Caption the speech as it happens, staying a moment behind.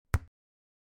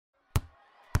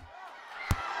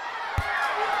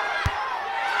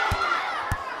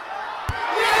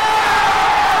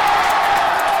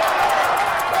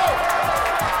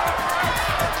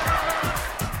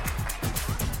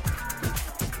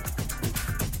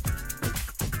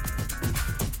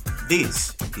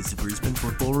This is the Brisbane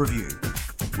Football Review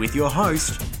with your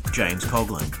host, James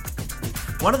Coughlin.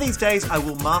 One of these days I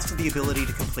will master the ability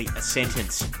to complete a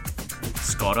sentence.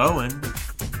 Scott Owen.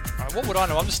 What would I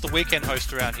know? I'm just the weekend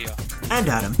host around here. And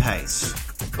Adam Pace.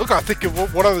 Look, I think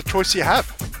of what other choice you have.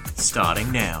 Starting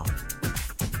now.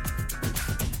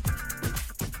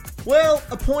 Well,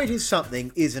 a point is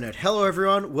something, isn't it? Hello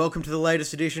everyone, welcome to the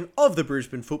latest edition of the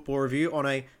Brisbane Football Review on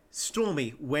a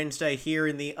stormy Wednesday here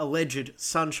in the alleged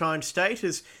Sunshine State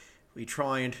as we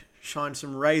try and shine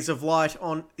some rays of light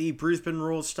on the Brisbane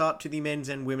Roar's start to the men's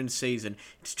and women's season.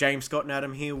 It's James, Scott and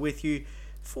Adam here with you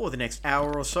for the next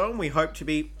hour or so, and we hope to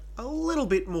be a little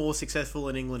bit more successful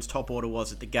than England's top order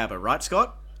was at the Gabba, right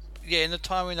Scott? Yeah, in the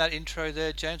time in that intro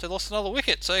there, James, they lost another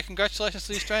wicket, so congratulations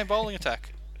to the Australian bowling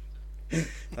attack.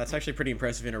 That's actually pretty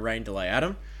impressive in a rain delay,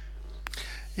 Adam.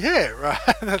 Yeah, right.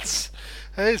 That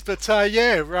is. But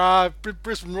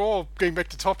Brisbane Roar, getting back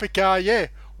to topic,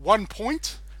 1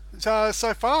 point so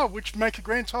far, which make a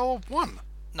grand total of 1.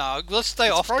 No, let's stay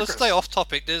off. Progress. Let's stay off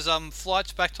topic. There's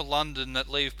flights back to London that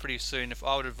leave pretty soon. If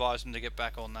I would advise them to get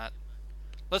back on that.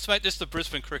 Let's make this the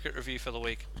Brisbane cricket review for the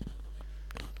week.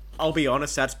 I'll be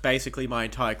honest, that's basically my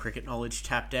entire cricket knowledge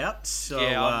tapped out. So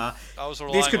yeah, I was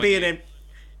relying this could on be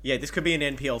you. this could be an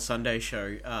NPL Sunday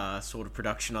show sort of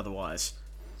production otherwise.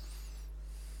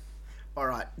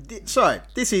 Alright, so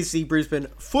this is the Brisbane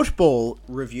Football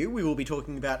Review. We will be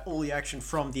talking about all the action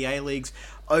from the A-Leagues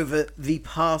over the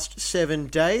past 7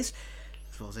 days,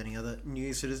 as well as any other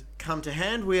news that has come to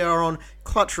hand. We are on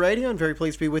Clutch Radio and very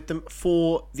pleased to be with them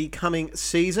for the coming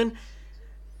season.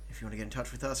 If you want to get in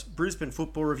touch with us, Brisbane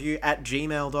Football Review at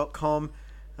gmail.com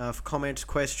for comments,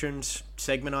 questions,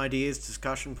 segment ideas,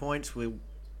 discussion points. We'll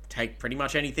take pretty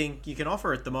much anything you can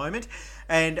offer at the moment.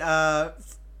 And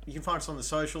you can find us on the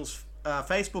socials.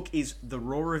 Facebook is The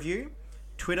Raw Review.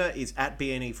 Twitter is at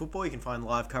BNE Football. You can find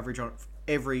live coverage on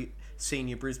every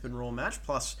senior Brisbane Raw match.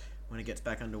 Plus, when it gets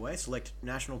back underway, select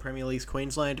National Premier League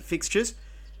Queensland fixtures.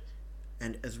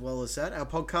 And as well as that, our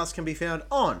podcast can be found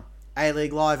on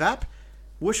A-League Live app,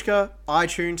 Whooshkaa,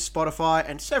 iTunes, Spotify,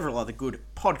 and several other good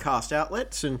podcast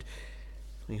outlets. And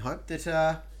we hope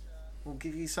that we'll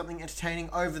give you something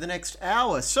entertaining over the next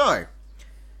hour. So,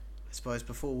 I suppose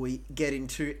before we get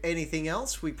into anything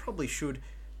else, we probably should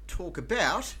talk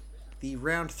about the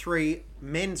Round 3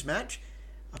 men's match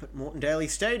up at Moreton Daily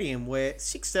Stadium, where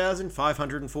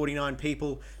 6,549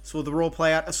 people saw the Roar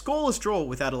play out a scoreless draw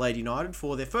with Adelaide United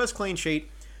for their first clean sheet,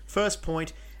 first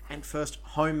point, and first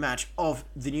home match of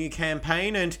the new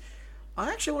campaign. And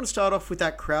I actually want to start off with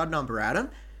that crowd number, Adam.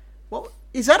 Well,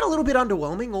 is that a little bit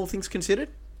underwhelming, all things considered?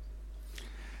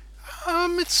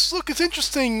 It's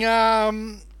interesting.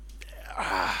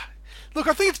 Look,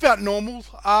 I think it's about normal.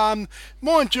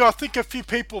 Mind you, I think a few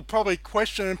people probably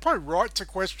question, and probably right to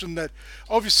question, that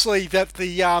obviously that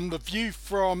the view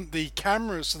from the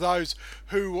cameras to those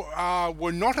who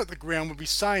were not at the ground would be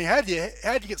saying, how do you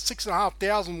get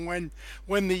 6,500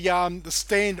 when the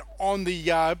stand on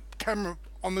the camera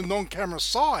on the non-camera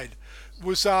side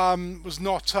was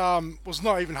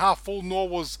not even half full, nor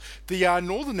was the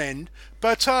northern end,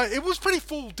 but it was pretty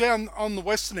full down on the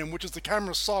western end, which is the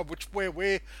camera side, where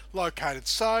we're located.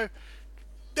 So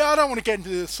I don't want to get into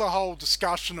this whole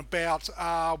discussion about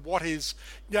what is,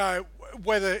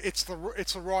 whether it's the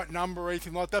right number or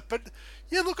anything like that. But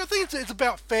yeah, look, I think it's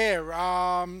about fair.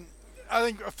 I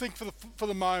think for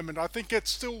the moment, I think it's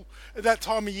still at that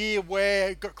time of year where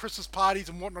you've got Christmas parties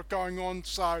and whatnot going on.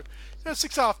 So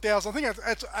 6,500. I think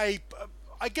that's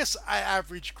I guess an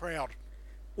average crowd.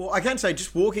 Well, I can say,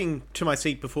 just walking to my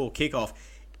seat before kickoff,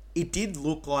 it did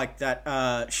look like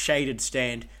that shaded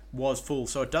stand was full.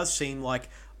 So it does seem like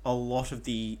a lot of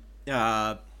the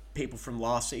people from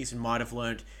last season might have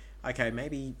learned, okay,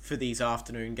 maybe for these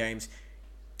afternoon games,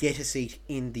 get a seat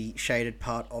in the shaded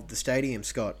part of the stadium,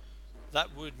 Scott.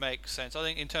 That would make sense. I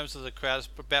think in terms of the crowd, it's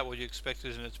about what you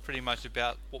expected, and it's pretty much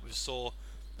about what we saw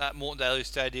at Moreton Daily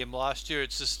Stadium last year.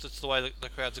 It's the way that the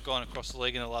crowds have gone across the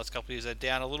league in the last couple of years. They're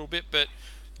down a little bit, but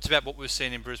it's about what we've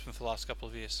seen in Brisbane for the last couple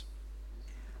of years.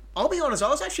 I'll be honest, I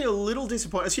was actually a little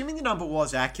disappointed. Assuming the number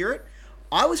was accurate,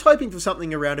 I was hoping for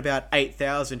something around about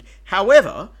 8,000.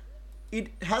 However,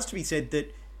 it has to be said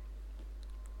that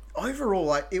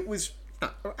overall, it was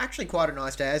actually quite a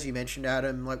nice day, as you mentioned,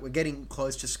 Adam. We're getting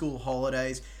close to school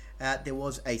holidays. There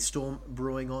was a storm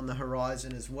brewing on the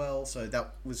horizon as well, so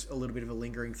that was a little bit of a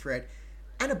lingering threat.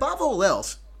 And above all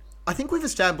else, I think we've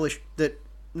established that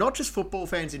not just football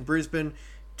fans in Brisbane,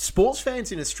 sports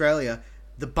fans in Australia,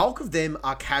 the bulk of them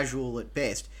are casual at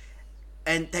best,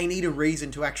 and they need a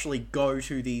reason to actually go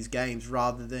to these games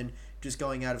rather than just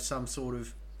going out of some sort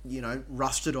of,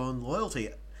 rusted on loyalty.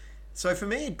 So for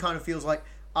me, it kind of feels like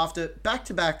after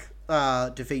back-to-back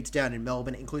defeats down in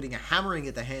Melbourne, including a hammering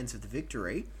at the hands of the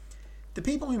Victory, the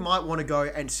people who might want to go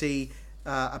and see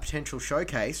a potential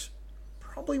showcase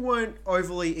probably weren't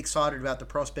overly excited about the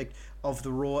prospect of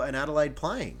the Raw and Adelaide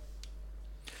playing.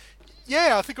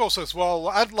 Yeah, I think also as well,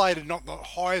 Adelaide are not the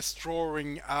highest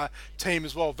drawing team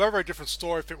as well. Very, very different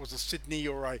story if it was a Sydney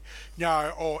or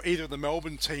or either of the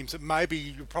Melbourne teams. That maybe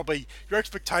your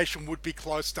expectation would be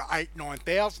close to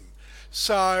 8,000-9,000.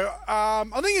 So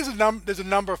I think there's a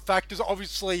number of factors.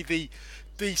 Obviously, the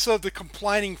sort of the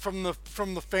complaining from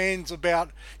the fans about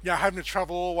having to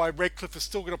travel all the way. Redcliffe is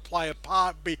still going to play a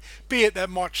part, be it that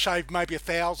might shave maybe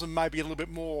 1,000, maybe a little bit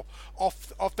more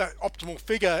off that optimal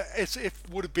figure as if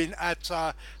would have been at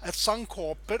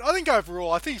Suncorp. But I think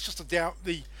overall, I think it's just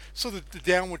the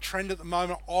downward trend at the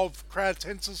moment of crowd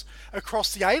attendances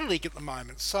across the A League at the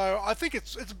moment. So I think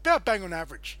it's about bang on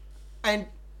average. And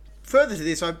further to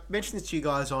this, I mentioned this to you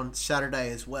guys on Saturday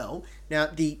as well. Now,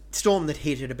 the storm that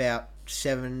hit at about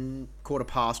 7, quarter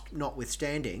past,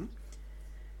 notwithstanding,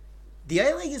 the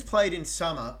A-League is played in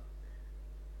summer,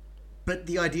 but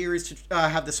the idea is to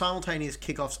have the simultaneous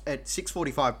kickoffs at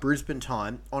 6:45 Brisbane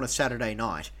time on a Saturday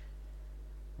night.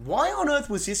 Why on earth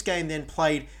was this game then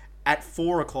played at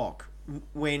 4 o'clock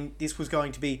when this was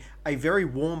going to be a very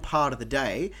warm part of the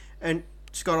day? And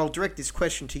Scott, I'll direct this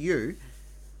question to you.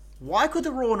 Why could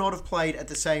the Raw not have played at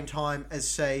the same time as,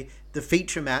 say, the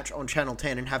feature match on Channel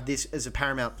 10 and have this as a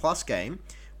Paramount Plus game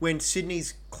when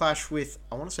Sydney's clash with,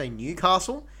 I want to say,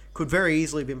 Newcastle could very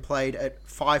easily have been played at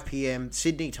 5 p.m.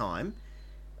 Sydney time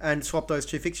and swap those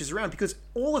two fixtures around? Because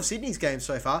all of Sydney's games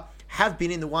so far have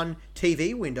been in the one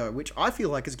TV window, which I feel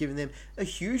like has given them a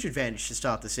huge advantage to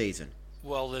start the season.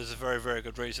 Well, there's a very, very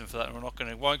good reason for that,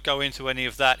 and won't go into any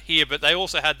of that here. But they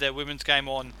also had their women's game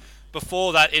on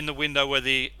before that in the window where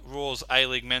the Raw's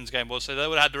A-League men's game was, so they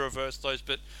would have had to reverse those.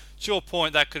 But to your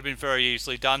point, that could have been very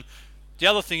easily done. The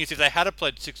other thing is, if they had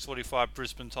played 6:45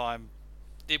 Brisbane time,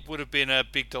 it would have been a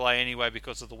big delay anyway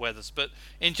because of the weathers. But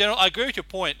in general, I agree with your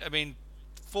point. I mean,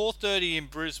 4:30 in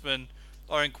Brisbane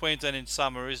or in Queensland in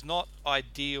summer is not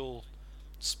ideal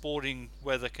sporting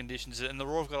weather conditions, and the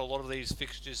Raw have got a lot of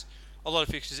fixtures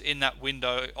in that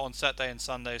window on Saturday and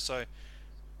Sunday, so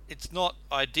it's not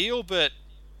ideal, but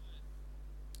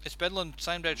it's better than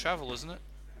same-day travel, isn't it?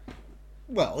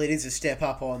 Well, it is a step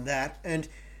up on that, and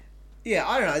yeah,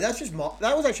 I don't know.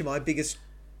 That was actually my biggest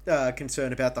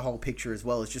concern about the whole picture as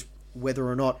well, is just whether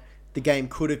or not the game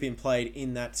could have been played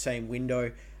in that same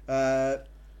window.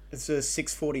 It's a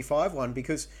 6:45 one,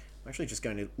 because I'm actually just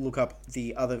going to look up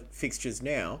the other fixtures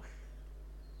now.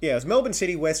 Yeah, it was Melbourne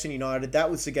City, Western United.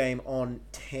 That was the game on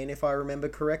 10, if I remember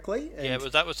correctly. And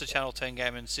that was the Channel 10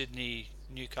 game, and Sydney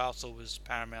Newcastle was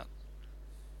Paramount.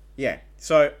 Yeah,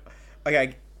 so,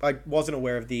 okay, I wasn't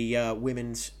aware of the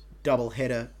women's double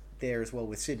header there as well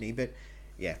with Sydney, but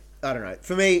yeah, I don't know.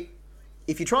 For me,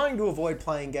 if you're trying to avoid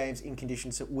playing games in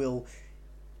conditions that will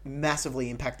massively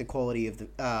impact the quality of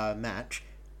the match,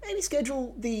 maybe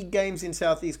schedule the games in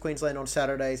South East Queensland on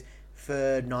Saturdays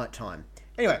for night time.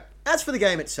 Anyway, as for the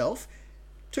game itself,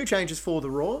 2 changes for the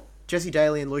Raw. Jesse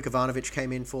Daly and Luke Ivanovic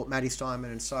came in for Maddie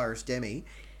Steinman and Cyrus Demi.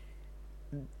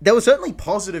 There were certainly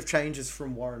positive changes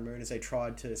from Warren Moon as they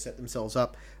tried to set themselves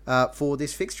up for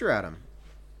this fixture, Adam.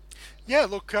 Yeah,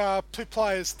 look, 2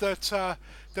 players that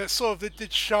sort of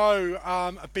did show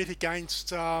a bit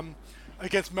against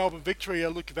Melbourne Victory.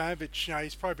 Luke Ivanovic,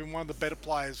 he's probably been one of the better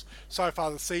players so far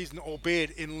this season,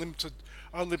 albeit in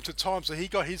limited time. So he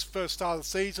got his first start of the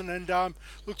season, and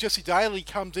look, Jesse Daly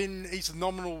comes in. He's a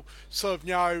nominal sort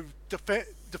of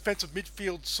defensive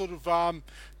midfield sort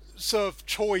of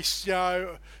choice.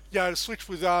 To switch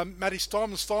with Matty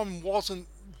Steinman. Steinman wasn't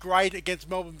great against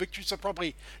Melbourne Victory, so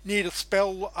probably needed a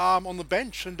spell on the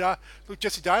bench. And look,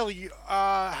 Jesse Daly,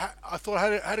 I thought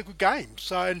had a good game.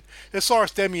 So, and there's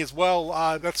Cyrus Demi as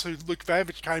well. That's who Luke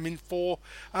Ivanovic came in for.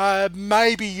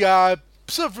 Maybe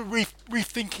sort of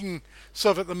rethinking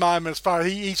sort of at the moment as far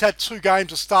as he's had 2 games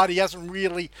to start. He hasn't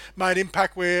really made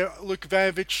impact where Luke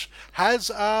Ivanovic has.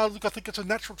 Look, I think it's a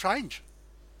natural change.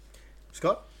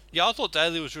 Scott? Yeah, I thought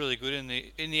Daly was really good in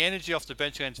the energy off the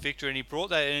bench against Victory, and he brought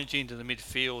that energy into the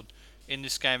midfield in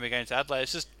this game against Adelaide.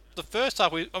 It's just the first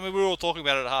half. We were all talking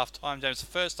about it at half time, James. The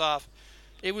first half,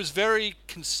 it was very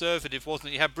conservative,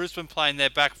 wasn't it? You had Brisbane playing their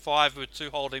back 5 with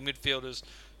 2 holding midfielders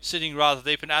sitting rather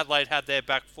deep, and Adelaide had their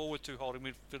back 4 with 2 holding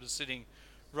midfielders sitting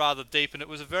rather deep, and it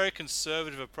was a very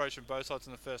conservative approach from both sides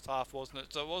in the first half, wasn't it?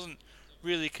 So it wasn't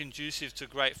really conducive to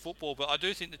great football, but I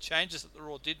do think the changes that the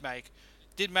Raw did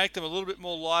make them a little bit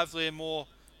more lively and more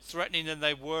threatening than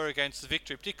they were against the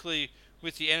Victory, particularly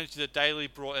with the energy that Daly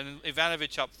brought, and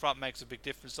Ivanovic up front makes a big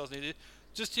difference, doesn't he?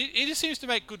 He just seems to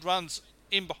make good runs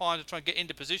in behind to try and get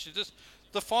into position. Just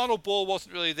the final ball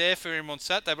wasn't really there for him on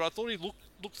Saturday, but I thought he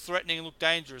looked threatening and looked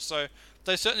dangerous. So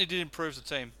they certainly did improve the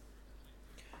team.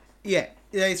 Yeah,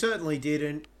 they certainly did,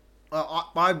 and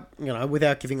I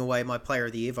without giving away my Player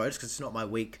of the Year votes, because it's not my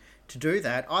week to do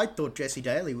that, I thought Jesse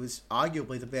Daly was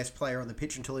arguably the best player on the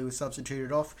pitch until he was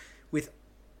substituted off with...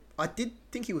 I did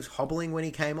think he was hobbling when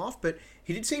he came off, but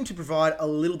he did seem to provide a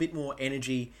little bit more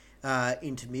energy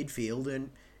into midfield, and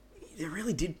they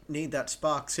really did need that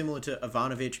spark, similar to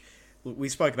Ivanovic. We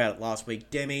spoke about it last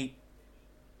week. Demi,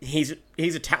 he's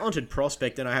a talented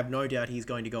prospect, and I have no doubt he's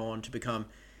going to go on to become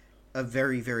a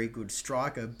very, very good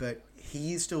striker, but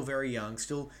he is still very young,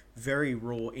 still very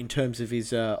raw in terms of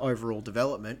his overall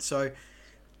development. So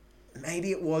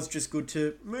maybe it was just good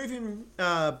to move him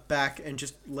back and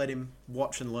just let him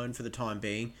watch and learn for the time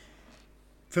being.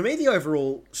 For me, the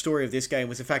overall story of this game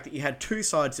was the fact that you had two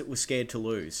sides that were scared to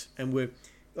lose, and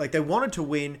they wanted to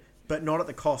win, but not at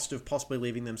the cost of possibly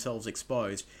leaving themselves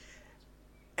exposed.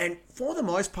 And for the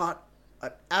most part,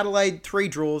 Adelaide, two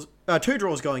draws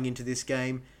going into this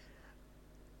game.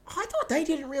 I thought they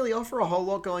didn't really offer a whole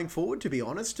lot going forward, to be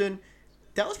honest, and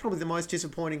that was probably the most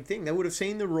disappointing thing. They would have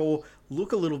seen the Roar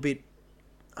look a little bit,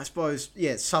 I suppose,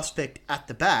 suspect at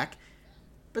the back,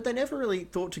 but they never really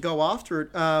thought to go after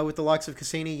it with the likes of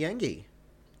Cassini Yengi.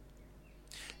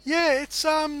 Yeah, it's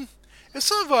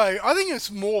sort of I think it's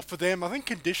more for them. I think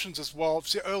conditions as well.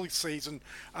 Obviously, early season.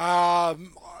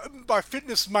 My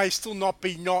fitness may still not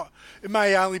be it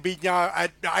may only be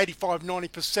at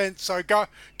 85-90%. So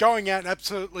going out and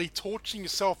absolutely torching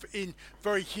yourself in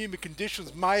very humid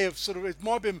conditions may have it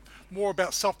might have been more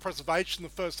about self-preservation in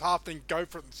the first half than go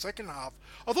for it in the second half.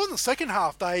 Although in the second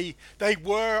half they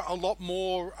were a lot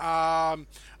more.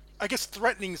 I guess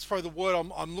threatening is probably the word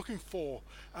I'm looking for.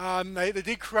 They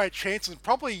did create chances.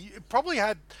 Probably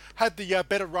had the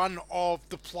better run of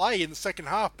the play in the second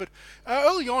half. But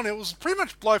early on, it was pretty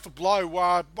much blow for blow.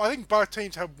 I think both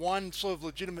teams had one sort of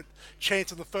legitimate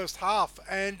chance in the first half.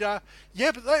 And but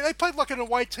they played like an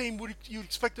away team you'd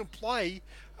expect them to play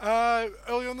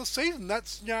early on the season.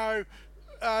 That's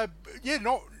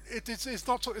it's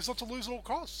not to lose at all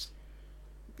costs.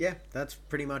 Yeah, that's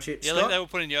pretty much it. Yeah, I think they were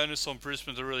putting the onus on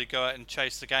Brisbane to really go out and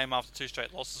chase the game after two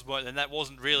straight losses, and that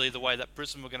wasn't really the way that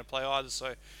Brisbane were going to play either,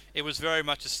 so it was very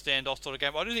much a standoff sort of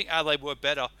game. I do think Adelaide were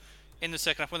better in the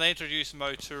second half when they introduced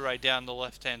Mo Toure down the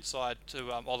left-hand side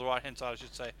or the right-hand side, I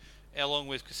should say, along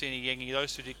with Cassini Yengi.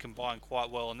 Those two did combine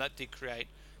quite well, and that did create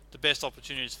the best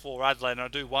opportunities for Adelaide, and I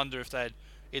do wonder if they'd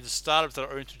either started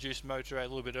or introduced Mo Toure a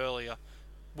little bit earlier,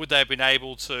 would they have been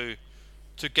able to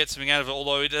get something out of it,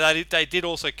 although they did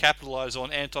also capitalise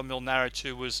on Anton Milnaric,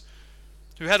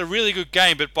 who had a really good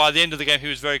game, but by the end of the game he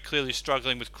was very clearly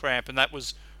struggling with cramp, and that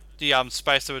was the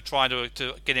space they were trying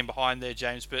to get in behind there,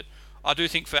 James. But I do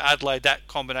think for Adelaide that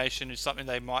combination is something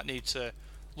they might need to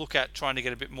look at trying to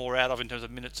get a bit more out of in terms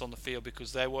of minutes on the field,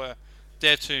 because they were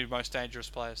their two most dangerous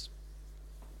players.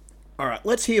 Alright,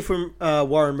 let's hear from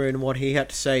Warren Moon and what he had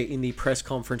to say in the press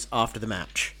conference after the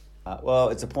match. Well,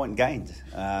 it's a point gained.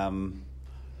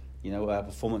 Our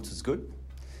performance was good.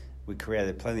 We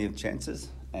created plenty of chances,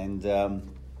 and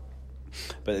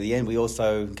but at the end we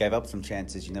also gave up some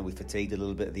chances. We fatigued a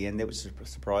little bit at the end there, which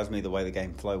surprised me the way the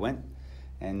game flow went.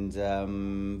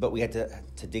 And but we had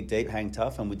to dig deep, hang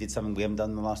tough, and we did something we haven't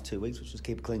done in the last 2 weeks, which was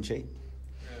keep a clean sheet.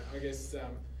 I guess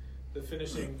the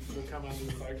finishing will come under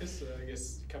the focus. I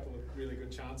guess a couple of really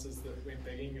good chances that went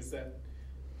begging. Is that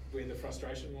where the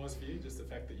frustration was for you, just the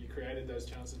fact that you created those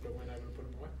chances but weren't able to put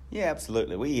them away? Yeah,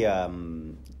 absolutely. We,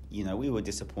 we were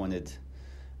disappointed.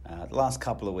 The last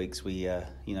couple of weeks, we,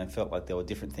 felt like there were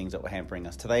different things that were hampering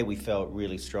us. Today, we felt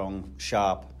really strong,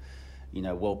 sharp,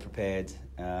 well prepared,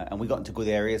 and we got into good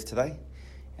areas today.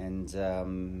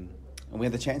 And we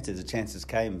had the chances. The chances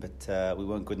came, but we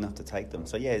weren't good enough to take them.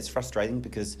 So yeah, it's frustrating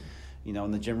because,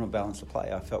 on the general balance of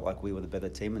play, I felt like we were the better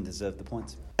team and deserved the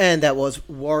points. And that was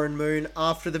Warren Moon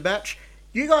after the match.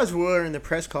 You guys were in the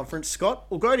press conference. Scott,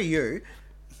 we'll go to you.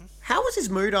 How was his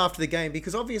mood after the game?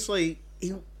 Because obviously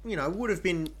he, would have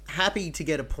been happy to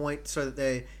get a point so that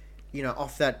they're,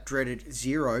 off that dreaded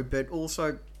 0. But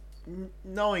also,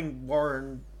 knowing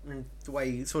Warren and the way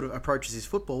he sort of approaches his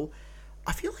football,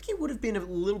 I feel like he would have been a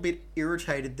little bit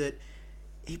irritated that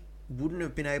he wouldn't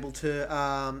have been able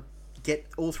to get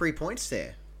all 3 points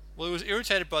there. Well, he was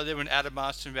irritated by them when Adam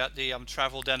asked him about the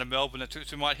travel down to Melbourne,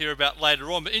 which we might hear about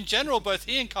later on. But in general, both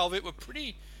he and Colvett were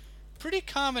pretty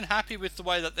calm and happy with the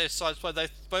way that their sides played. They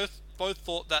both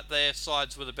thought that their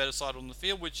sides were the better side on the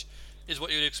field, which is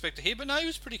what you'd expect to hear. But no, he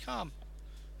was pretty calm.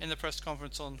 in the press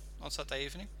conference on Saturday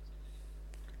evening.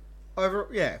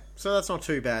 So that's not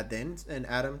too bad then. And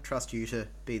Adam, trust you to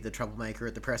be the troublemaker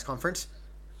at the press conference.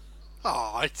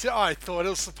 Oh, I thought it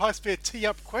was supposed to be a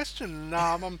tee-up question.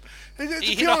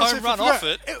 He hit a home run off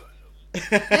it.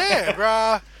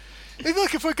 Yeah,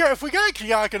 look, if we're going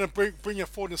to bring it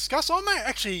forward and discuss, I'm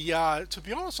actually, to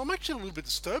be honest, I'm actually a little bit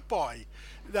disturbed by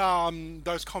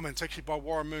those comments actually by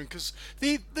Warren Moon, because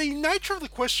the nature of the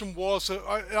question was,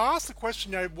 I asked the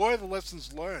question, what are the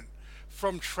lessons learned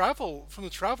from the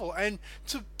travel, and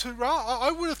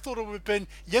I would have thought it would have been,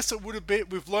 yes, it would have been,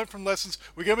 we've learned from lessons,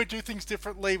 we're going to do things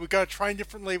differently, we're going to train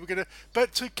differently,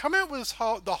 but to come out with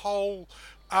the whole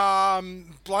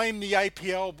blame the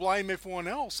APL, blame everyone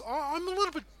else, I'm a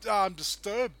little bit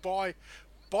disturbed by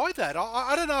that.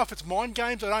 I don't know if it's mind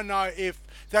games. I don't know if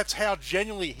that's how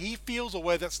genuinely he feels, or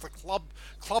whether that's the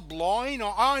club line.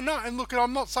 I know. And look,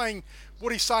 I'm not saying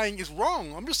what he's saying is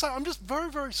wrong. I'm just saying I'm just very,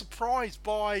 very surprised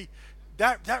by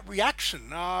that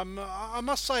reaction. I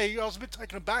must say I was a bit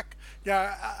taken aback.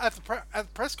 At the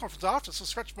press conference after, so I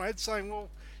scratched my head saying, well,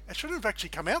 it shouldn't have actually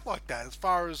come out like that as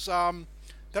far as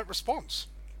that response.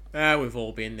 We've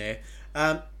all been there.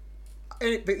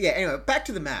 Anyway, back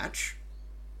to the match.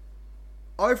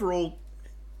 Overall,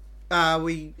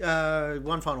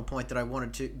 one final point that I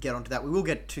wanted to get onto that. We will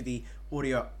get to the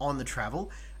audio on the travel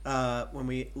when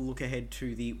we look ahead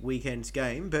to the weekend's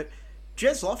game. But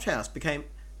Jez Lofthouse became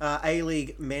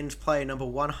A-League men's player number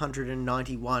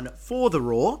 191 for the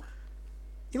Raw.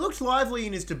 He looked lively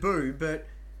in his debut, but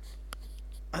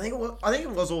I think it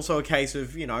was also a case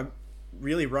of,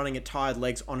 really running at tired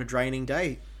legs on a draining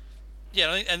day.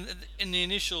 Yeah, and in the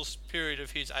initial period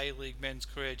of his A-League men's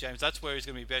career, James, that's where he's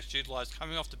going to be best utilised,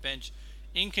 coming off the bench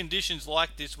in conditions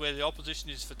like this where the opposition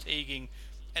is fatiguing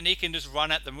and he can just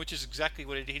run at them, which is exactly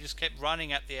what he did. He just kept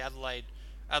running at the Adelaide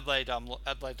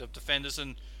defenders,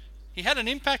 and he had an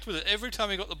impact with it. Every time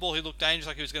he got the ball, he looked dangerous,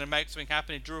 like he was going to make something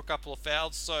happen. He drew a couple of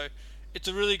fouls, so it's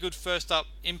a really good first up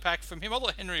impact from him.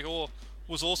 Although Henry Hoare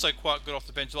was also quite good off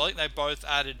the bench. Well, I think they both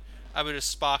added a bit of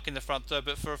spark in the front third,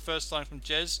 but for a first line from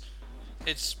Jez,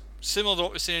 it's similar to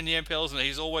what we've seen in the NPL, isn't it?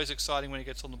 He's always exciting when he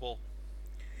gets on the ball.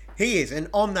 He is, and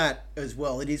on that as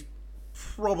well, it is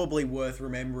probably worth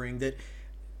remembering that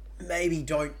maybe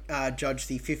don't judge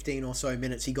the 15 or so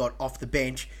minutes he got off the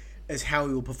bench as how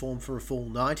he will perform for a full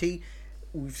 90.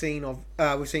 We've seen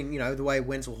the way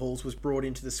Wenzel Halls was brought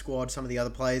into the squad, some of the other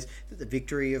players that the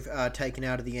Victory have taken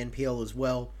out of the NPL as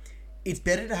well. It's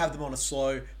better to have them on a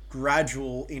slow,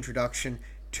 gradual introduction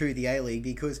to the A-League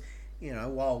because,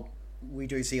 while we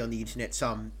do see on the internet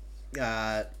some,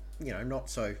 not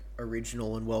so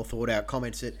original and well thought out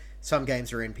comments that some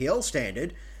games are NPL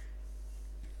standard.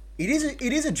 It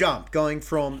is a jump going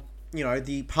from,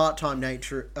 the part-time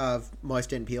nature of most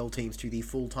NPL teams to the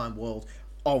full-time world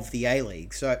of the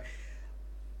A-League. So,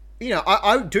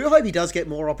 I do hope he does get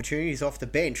more opportunities off the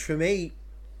bench. For me,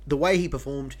 the way he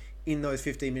performed in those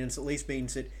 15 minutes at least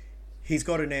means that he's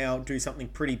got to now do something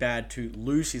pretty bad to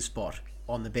lose his spot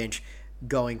on the bench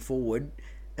going forward,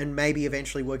 and maybe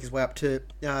eventually work his way up to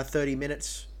 30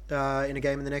 minutes in a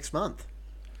game in the next month.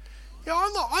 Yeah,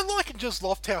 I like Jez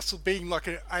Lofthouse being like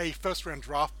a first round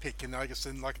draft pick, and I guess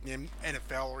in like the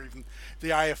NFL or even the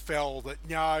AFL.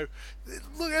 That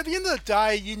look, at the end of the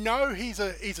day, he's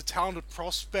a talented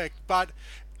prospect, but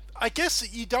I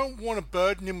guess you don't want to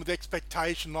burden him with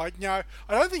expectation. I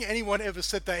don't think anyone ever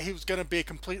said that he was going to be a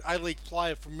complete A-League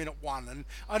player from minute one. And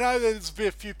I know there's been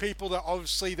a few people that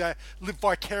obviously that live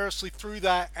vicariously through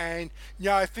that, and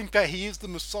I think that he is the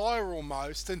Messiah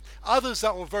almost, and others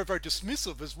that were very, very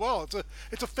dismissive as well.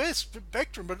 It's a fair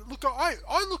spectrum, but look, I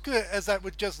look at it as that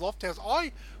with Jez Lofthouse.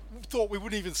 I thought we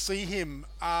wouldn't even see him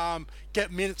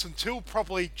get minutes until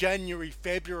probably January,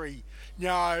 February.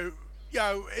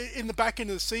 In the back end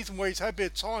of the season where he's had a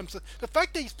bit of time. So the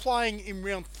fact that he's playing in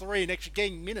round 3 and actually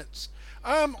getting minutes,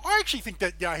 I actually think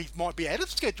that he might be out of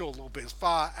schedule a little bit as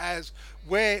far as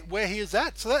where he is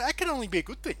at. So that can only be a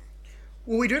good thing.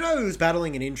 Well, we do know he was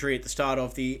battling an injury at the start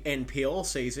of the NPL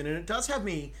season, and it does have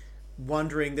me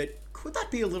wondering that could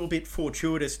that be a little bit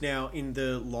fortuitous now in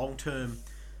the long term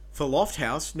for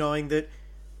Lofthouse, knowing that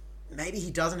maybe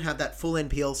he doesn't have that full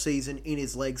NPL season in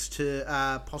his legs to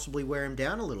possibly wear him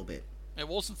down a little bit. It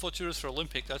wasn't fortuitous for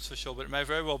Olympic, that's for sure, but it may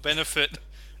very well benefit.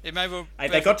 It may well they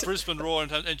benefit got to Brisbane Raw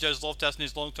and Jez Lofthouse in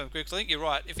his long-term career. Because I think you're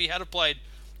right. If he had played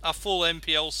a full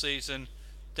NPL season,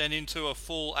 then into a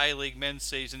full A-League men's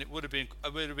season, it would have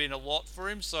been a lot for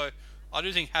him. So I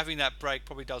do think having that break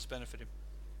probably does benefit him.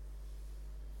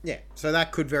 Yeah, so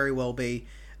that could very well be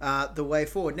the way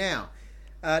forward. Now,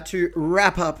 to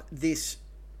wrap up this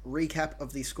recap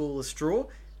of the scoreless draw,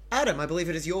 Adam, I believe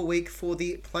it is your week for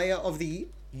the Player of the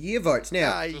Year votes.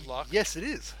 Now, Good luck. Yes, it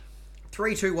is.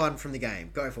 3, 2, 1 from the game.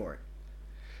 Go for it.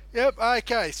 Yep,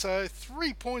 okay, so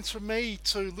 3 points from me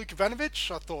to Luka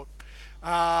Ivanovic. I thought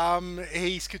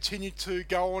he's continued to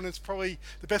go on as probably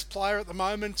the best player at the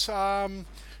moment. Sort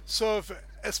of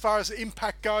as far as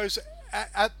impact goes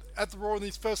at the Raw in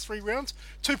these first 3 rounds.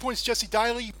 2 points, Jesse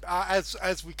Daly,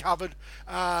 as we covered,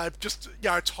 just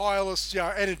tireless,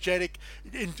 energetic,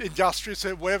 industrious,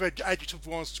 whatever adjective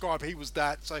you want to describe. He was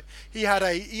that. So he had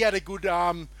a good.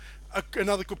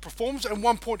 Another good performance, and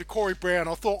 1 point to Corey Brown.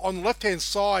 I thought on the left-hand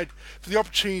side, for the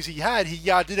opportunities he had, he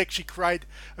did actually create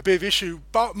a bit of issue.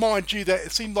 But mind you, that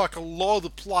it seemed like a lot of the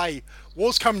play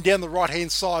was coming down the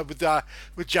right-hand side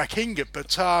with Jack Hingett.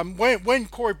 But when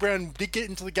Corey Brown did get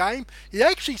into the game, he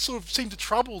actually sort of seemed to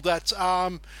trouble that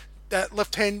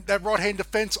right-hand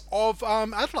defence of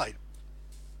Adelaide.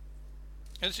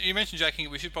 And you mentioned Jack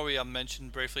Hingett. We should probably mention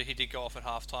briefly he did go off at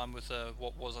halftime with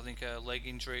what was, I think, a leg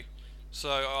injury. So,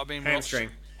 I mean...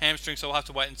 Hamstring. So we'll have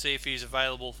to wait and see if he's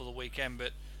available for the weekend,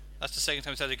 but that's the second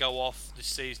time he's had to go off this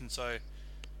season, so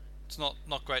it's not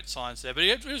great signs there. But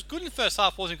it was good in the first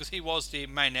half, wasn't it? Because he was the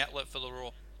main outlet for the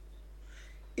Raw.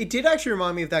 It did actually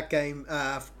remind me of that game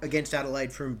against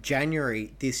Adelaide from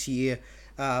January this year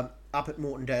up at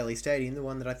Moreton Daily Stadium, the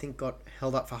one that I think got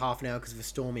held up for half an hour because of a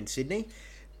storm in Sydney.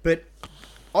 But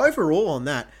overall on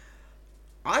that,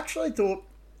 I actually thought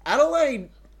Adelaide...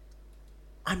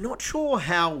 I'm not sure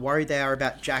how worried they are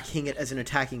about Jack Hingett as an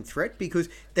attacking threat, because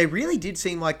they really did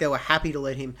seem like they were happy to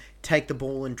let him take the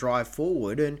ball and drive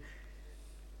forward. And,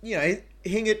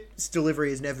 Hingett's delivery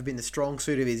has never been the strong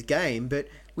suit of his game, but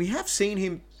we have seen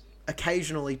him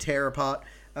occasionally tear apart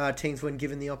teams when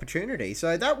given the opportunity.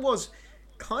 So that was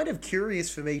kind of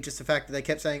curious for me, just the fact that they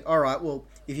kept saying, all right, well,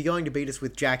 if you're going to beat us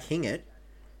with Jack Hingett,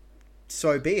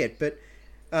 so be it. But,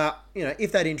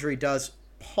 if that injury does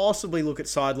possibly look at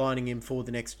sidelining him for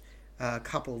the next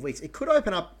couple of weeks, it could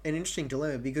open up an interesting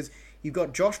dilemma, because you've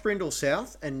got Josh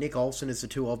Brindle-South and Nick Olsen as the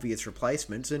 2 obvious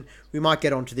replacements, and we might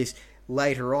get onto this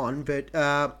later on, but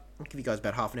I'll give you guys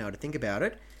about half an hour to think about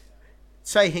it.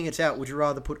 Say Hingett's out, would you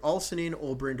rather put Olsen in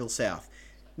or Brindle-South?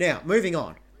 Now, moving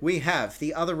on, we have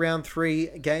the other round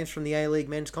 3 games from the A-League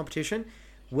men's competition.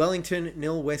 Wellington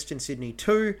 0, Western Sydney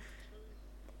 2.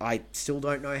 I still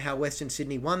don't know how Western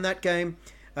Sydney won that game.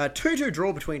 2-2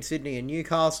 draw between Sydney and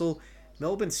Newcastle.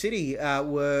 Melbourne City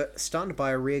were stunned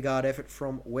by a rearguard effort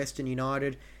from Western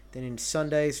United. Then in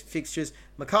Sunday's fixtures,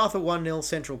 Macarthur 1-0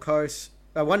 Central Coast,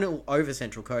 1-0 over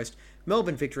Central Coast.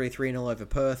 Melbourne victory 3-0 over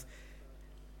Perth.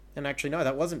 And actually, no,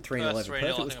 that wasn't 3-0 over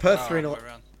Perth. It was Perth 3-0.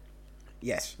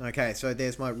 Yes, okay, so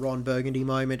there's my Ron Burgundy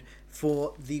moment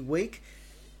for the week.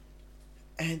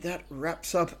 And that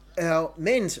wraps up our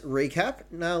men's recap.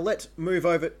 Now let's move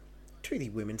over to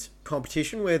the women's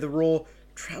competition, where the Raw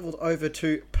travelled over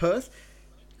to Perth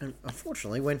and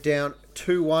unfortunately went down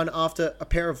 2-1 after a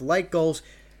pair of late goals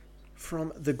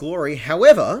from the Glory.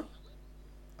 However,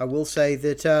 I will say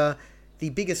that the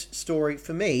biggest story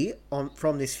for me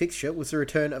from this fixture was the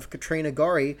return of Katrina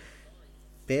Gorry,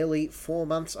 barely 4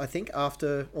 months, I think,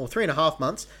 after, or 3.5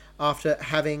 months after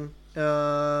having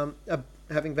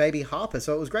baby Harper.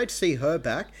 So it was great to see her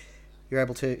back. You're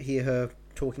able to hear her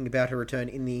talking about her return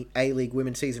in the A-League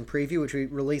Women's Season Preview, which we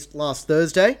released last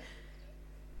Thursday.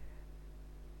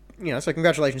 So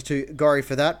congratulations to Gorry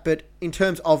for that. But in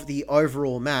terms of the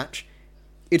overall match,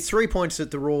 it's 3 points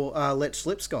that the Raw let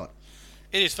slip, Scott.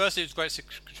 It is. Firstly, it was great to see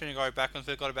Katrina Gorry back on.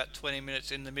 They've got about 20 minutes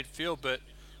in the midfield, but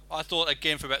I thought,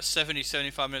 again, for about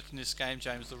 70-75 minutes in this game,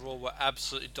 James, the Raw were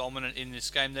absolutely dominant in this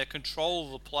game. Their control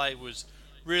of the play was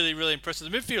really, really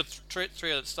impressive. The midfield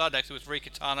trio that started actually with Rika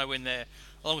Tano in there,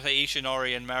 along with Aisha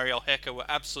Norrie and Marielle Hecker, were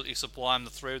absolutely sublime, the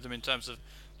 3 of them, in terms of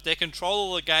their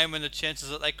control of the game and the chances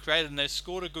that they created, and they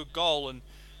scored a good goal, and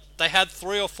they had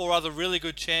 3 or 4 other really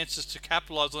good chances to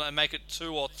capitalise on it and make it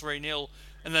 2 or 3-0,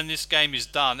 and then this game is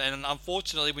done. And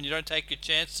unfortunately, when you don't take your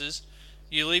chances,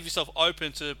 you leave yourself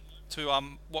open to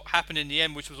what happened in the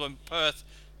end, which was when Perth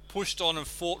pushed on and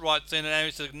fought right then and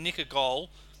managed to nick a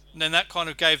goal, and then that kind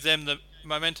of gave them the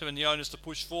momentum and the onus to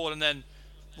push forward, and then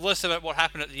the less about what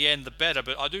happened at the end, the better.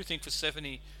 But I do think for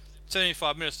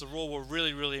 75 minutes, the Raw were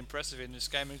really, really impressive in this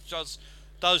game. It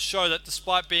does show that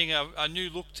despite being a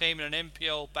new look team and an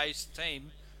NPL-based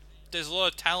team, there's a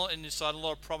lot of talent in this side and a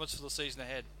lot of promise for the season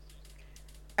ahead.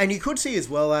 And you could see as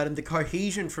well, Adam, the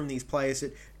cohesion from these players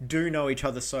that do know each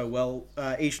other so well.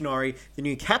 Ishinori, the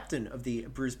new captain of the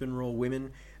Brisbane Roar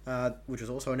Women, which was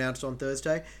also announced on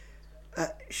Thursday.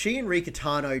 She and Rika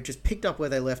Tano just picked up where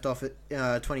they left off at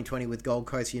 2020 with Gold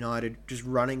Coast United, just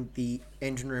running the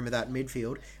engine room of that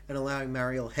midfield and allowing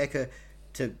Marielle Hecker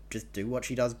to just do what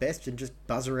she does best and just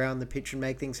buzz around the pitch and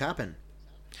make things happen.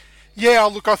 Yeah,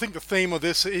 look, I think the theme of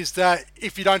this is that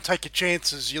if you don't take your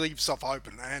chances, you leave yourself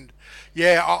open. And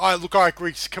yeah, I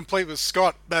agree completely with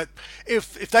Scott. But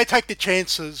if they take the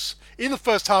chances in the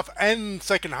first half and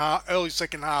second half, early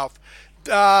second half,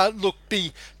 look,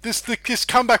 this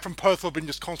comeback from Perth will have been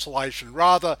just consolation,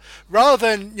 rather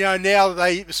than now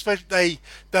they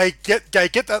get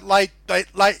that late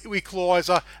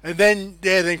equaliser, and then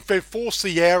force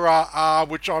the error,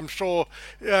 which I'm sure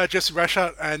Jesse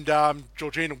Rashad and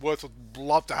Georgina Worth would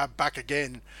love to have back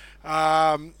again.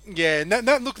 And that's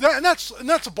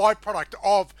a byproduct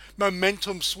of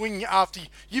momentum swinging after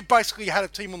you basically had a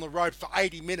team on the road for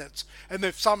 80 minutes, and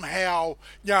they've somehow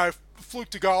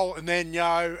fluked a goal and then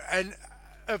and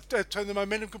turned the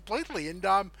momentum completely. And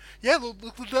let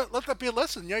that be a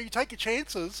lesson. You take your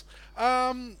chances.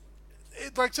 Like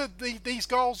I said, these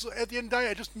goals at the end of the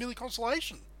day are just merely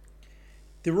consolation.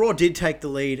 The Raw did take the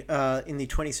lead in the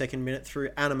 22nd minute through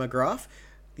Anna McGrath,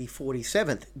 the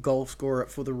 47th goal scorer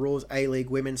for the Raw's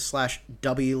A-League Women's /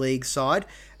 W League side.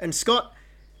 And Scott,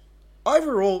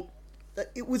 overall,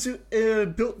 it was a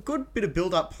good bit of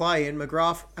build-up play, and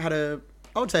McGrath had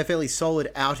I would say, a fairly solid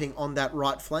outing on that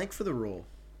right flank for the Raw.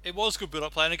 It was good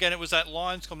build-up play, and again, it was that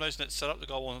Lions combination that set up the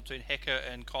goal between Hecker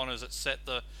and Connors that set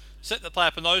the play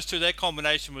up, and those two, their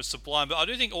combination was sublime. But I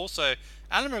do think also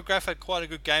Anna McGrath had quite a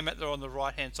good game out there on the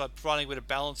right-hand side, providing a bit of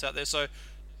balance out there. So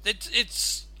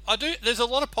there's a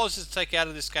lot of positives to take out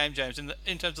of this game, James,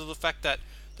 in terms of the fact that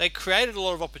they created a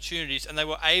lot of opportunities and they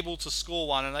were able to score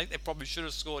one, and they probably should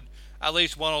have scored at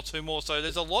least one or two more. So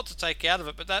there's a lot to take out of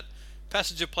it, but that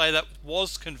passage of play that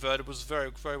was converted was very,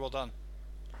 very well done.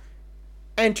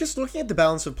 And just looking at the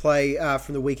balance of play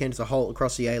from the weekend as a whole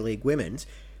across the A-League Women's,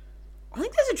 I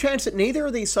think there's a chance that neither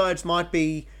of these sides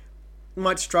might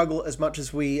struggle as much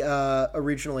as we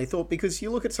originally thought, because you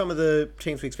look at some of the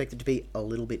teams we expected to be a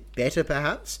little bit better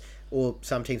perhaps, or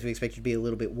some teams we expected to be a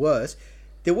little bit worse.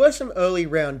 There were some early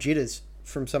round jitters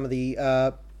from some of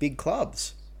the big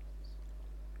clubs.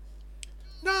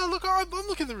 No, look, I'm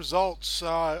looking at the results.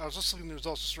 I was just looking at the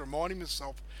results, just reminding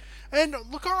myself. And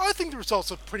look, I think the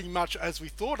results are pretty much as we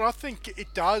thought. I think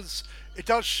it does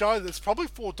show that there's probably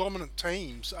four dominant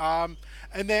teams. And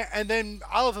then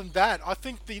other than that, I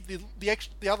think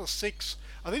the other six,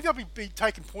 I think they'll be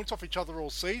taking points off each other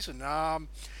all season.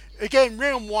 Again,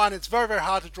 round one, it's very, very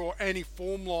hard to draw any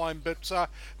form line. But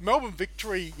Melbourne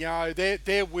Victory,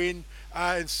 their win,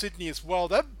 and Sydney as well.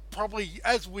 That probably,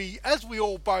 as we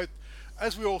all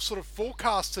sort of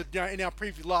forecasted in our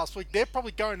preview last week, they're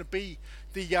probably going to be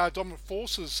the dominant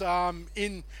forces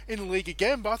in the league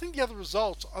again. But I think the other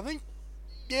results,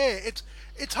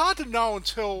 it's hard to know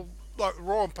until like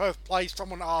Raw and Perth play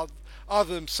someone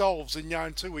other themselves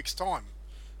in 2 weeks' time.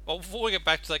 Well, before we get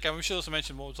back to that game, we should also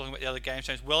mention, while we're talking about the other games,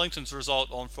 James, Wellington's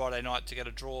result on Friday night to get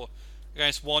a draw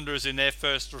against Wanderers in their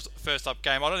first up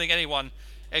game. I don't think anyone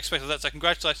expected that, so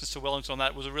congratulations to Wellington on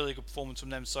that. It was a really good performance from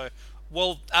them. So,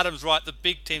 well, Adam's right, the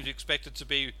big teams we expected to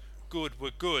be good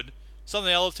were good. Some of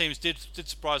the other teams did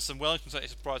surprise them. Wellington certainly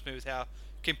surprised me with how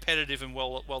competitive and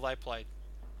well they played.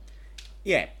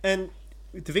 Yeah, and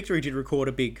the Victory did record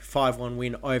a big 5-1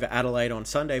 win over Adelaide on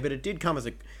Sunday, but it did come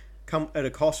at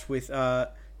a cost with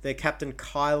their captain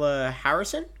Kyla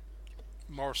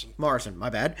Morrison, my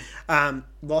bad,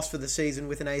 lost for the season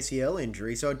with an ACL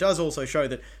injury. So it does also show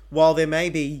that while there may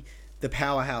be the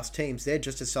powerhouse teams, they're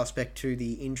just as suspect to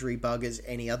the injury bug as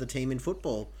any other team in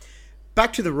football.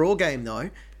 Back to the Raw game, though,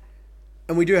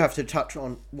 and we do have to touch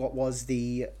on what was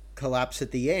the collapse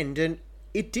at the end, and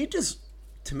it did just,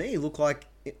 to me, look like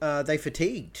they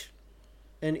fatigued.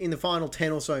 And in the final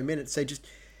 10 or so minutes,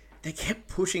 they kept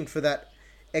pushing for that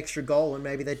extra goal, and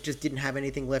maybe they just didn't have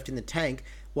anything left in the tank,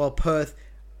 while Perth,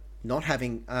 not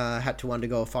having had to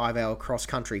undergo a 5-hour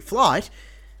cross-country flight,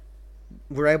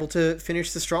 were able to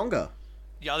finish the stronger.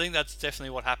 Yeah, I think that's definitely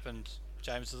what happened,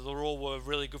 James. The Raw were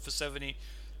really good for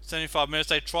 75 minutes.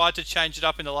 They tried to change it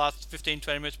up in the last 15-20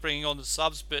 minutes, bringing on the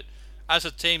subs, but as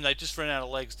a team, they just ran out of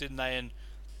legs, didn't they? And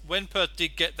when Perth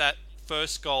did get that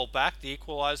first goal back, the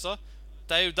equaliser,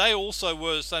 they also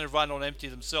were starting to run on empty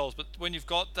themselves. But when you've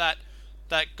got that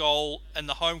goal and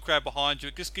the home crowd behind you,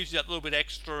 it just gives you that little bit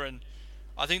extra, and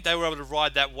I think they were able to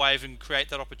ride that wave and create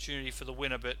that opportunity for the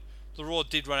winner. But the Raw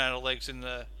did run out of legs in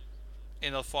the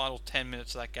final 10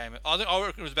 minutes of that game. I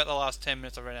reckon it was about the last 10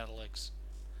 minutes they ran out of legs.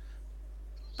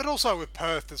 But also with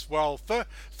Perth as well,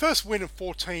 first win of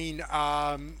 14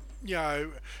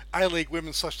 A-League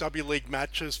Women's / W League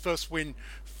matches, first win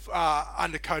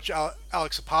under coach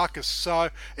Alex Apakis. So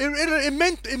it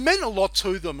meant a lot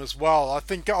to them as well. I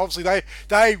think obviously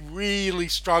they really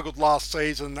struggled last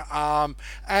season, and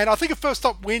I think a first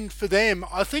up win for them,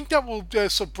 I think that will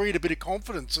sort of breed a bit of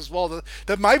confidence as well,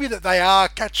 that maybe that they are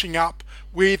catching up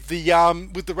with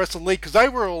the rest of the league, because they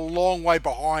were a long way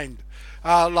behind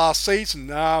last season.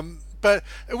 But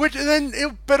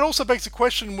also begs the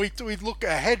question: we look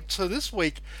ahead to this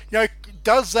week.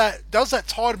 Does that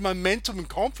tide of momentum and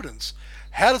confidence?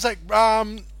 How does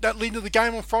that lead to the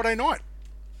game on Friday night?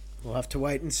 We'll have to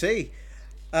wait and see.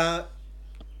 And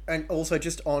also,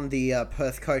 just on the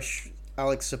Perth coach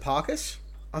Alex Sapakis,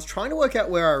 I was trying to work out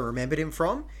where I remembered him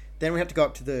from. Then we had to go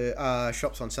up to the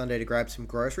shops on Sunday to grab some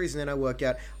groceries, and then I worked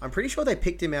out, I'm pretty sure they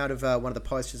picked him out of one of the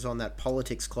posters on that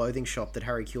Politics clothing shop that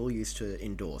Harry Kuehl used to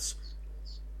endorse.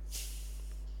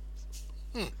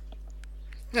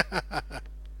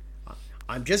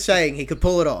 I'm just saying he could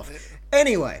pull it off.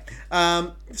 Anyway,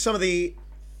 some of the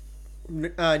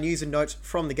news and notes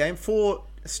from the game. 4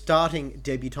 starting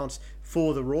debutantes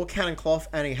for the Raw: Cannon Clough,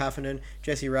 Annie Heffernan,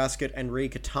 Jessie Raskett, and Ree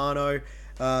Catano.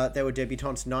 They were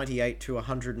debutantes 98 to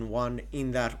 101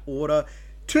 in that order.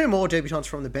 2 more debutantes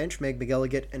from the bench: Meg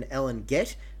McElligott and Ellen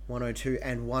Gett, 102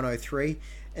 and 103.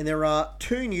 And there are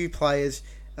 2 new players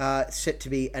set to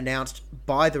be announced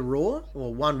by the Raw.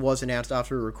 Well, one was announced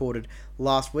after we recorded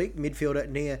last week. Midfielder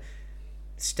Nia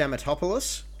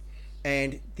Stamatopoulos,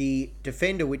 and the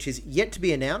defender, which is yet to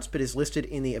be announced but is listed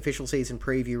in the official season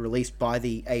preview released by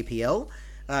the APL,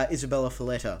 Isabella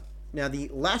Folletta. Now, the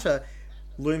latter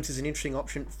looms as an interesting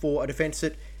option for a defence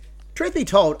that, truth be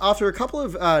told, after a couple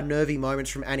of nervy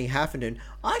moments from Annie Heffernan,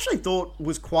 I actually thought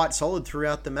was quite solid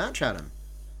throughout the match, Adam.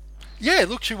 Yeah,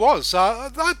 look, she was.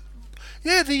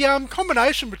 The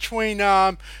combination between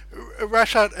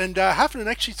Rashad and Heffernan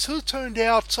actually sort of turned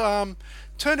out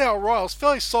right. It was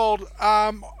fairly solid.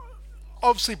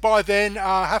 Obviously, by then,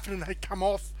 Heffernan had come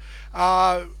off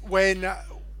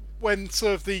when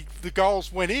sort of the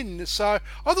goals went in. So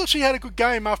I thought she had a good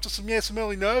game after some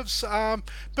early nerves.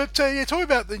 But talking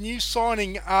about the new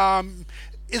signing,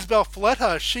 Isabel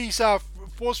Folletta, she's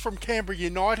was from Canberra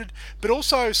United, but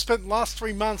also spent the last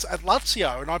 3 months at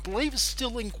Lazio, and I believe is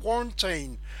still in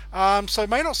quarantine. So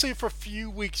may not see her for a few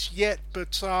weeks yet,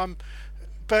 but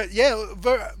yeah,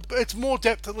 it's more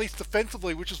depth, at least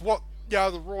defensively, which is what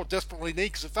the Raw desperately need.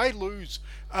 Because if they lose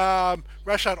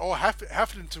Rashad or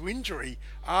Heffernan to injury,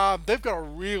 they've got a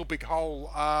real big hole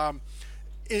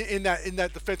in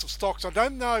that defensive stock. So I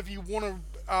don't know if you want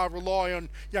to rely on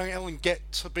young Ellen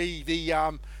Gett to be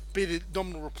the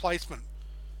nominal replacement.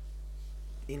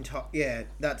 Yeah,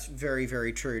 that's very,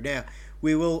 very true. Now,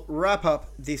 we will wrap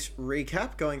up this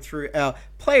recap going through our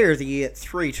Player of the Year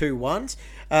 3-2-1s.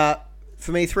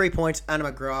 For me, 3 points, Anna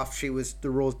McGrath. She was the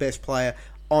Raw's best player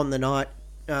on the night.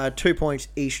 2 points,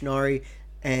 Ish Norrie,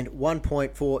 and 1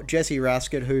 point for Jessie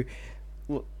Raskett, who,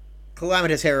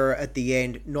 calamitous error at the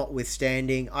end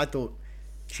notwithstanding, I thought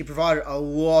she provided a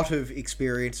lot of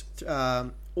experience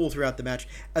all throughout the match,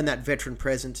 and that veteran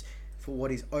presence for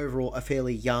what is overall a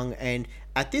fairly young and,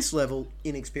 at this level,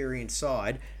 inexperienced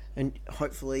side. And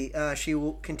hopefully she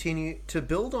will continue to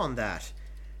build on that.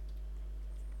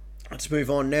 Let's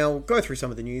move on now. We'll go through some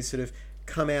of the news that have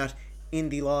come out in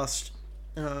the last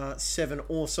 7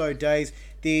 or so days.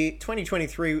 The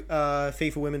 2023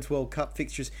 FIFA Women's World Cup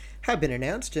fixtures have been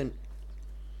announced, and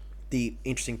the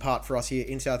interesting part for us here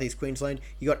in Southeast Queensland,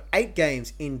 you got 8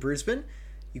 games in Brisbane.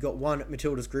 You got 1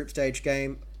 Matilda's group stage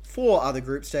game, 4 other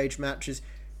group stage matches,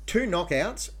 2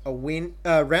 knockouts, a win,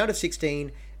 round of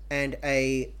 16, and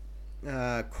a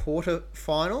quarter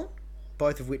final,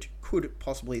 both of which could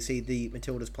possibly see the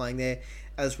Matildas playing there,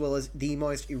 as well as the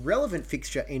most irrelevant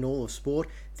fixture in all of sport,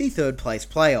 the 3rd place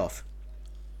playoff.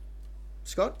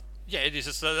 Scott? Yeah, it is.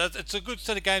 It's a good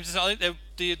set of games. I think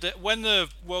when the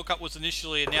World Cup was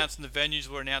initially announced and the venues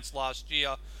were announced last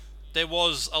year, there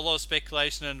was a lot of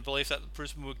speculation and belief that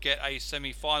Brisbane would get a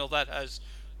semi-final. That has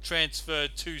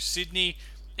transferred to Sydney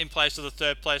in place of the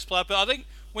 3rd place player. But I think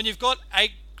when you've got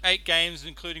eight games,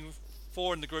 including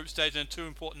 4 in the group stage and 2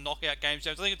 important knockout games,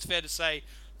 I think it's fair to say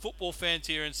football fans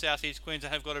here in Southeast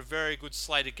Queensland have got a very good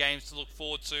slate of games to look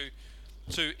forward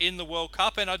to in the World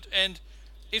Cup. And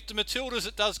if the Matildas,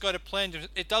 it does go to plan,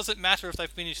 it doesn't matter if they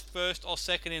finish 1st or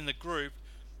 2nd in the group,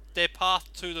 their path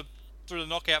through the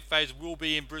knockout phase will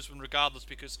be in Brisbane regardless,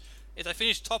 because if they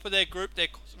finish top of their group, their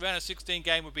round of 16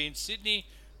 game will be in Sydney,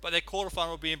 but their quarterfinal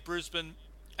will be in Brisbane.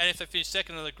 And if they finish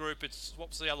 2nd in the group, it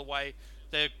swaps the other way.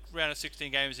 Their round of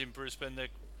 16 games in Brisbane, their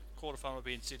quarterfinal will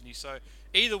be in Sydney. So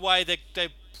either way, they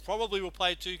probably will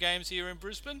play 2 games here in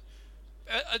Brisbane.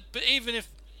 But even if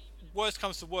worst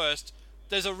comes to worst,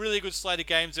 there's a really good slate of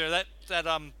games there. That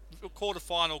quarter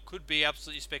final could be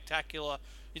absolutely spectacular.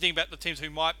 You think about the teams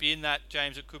who might be in that,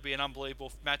 James, it could be an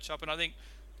unbelievable matchup. And I think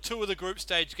 2 of the group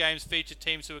stage games feature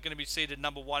teams who are going to be seeded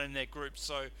number 1 in their groups.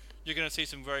 So you're going to see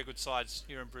some very good sides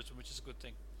here in Brisbane, which is a good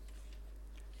thing.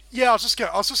 Yeah, I was just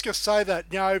going to say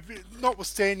that,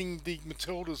 notwithstanding the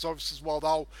Matildas, obviously as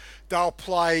well, they'll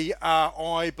play,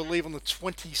 I believe, on the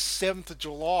 27th of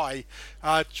July,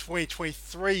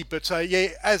 2023. But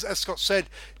as Scott said,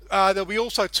 there'll be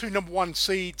also 2 number 1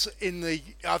 seeds in the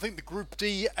Group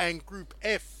D and Group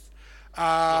F.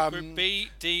 Group B,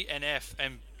 D, and F,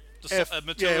 and the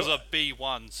Matildas are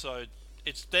B1, so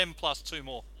it's them plus 2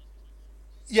 more.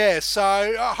 Yeah,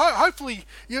 so hopefully,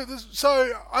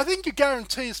 so I think you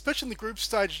guarantee, especially in the group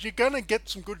stages, you're going to get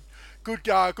some good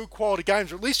quality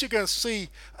games. Or at least you're going to see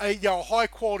a high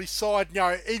quality side.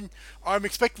 I'm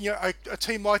expecting a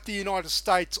team like the United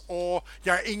States or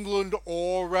England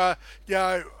or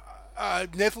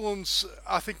Netherlands.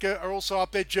 I think are also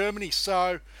up there. Germany.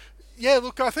 So yeah,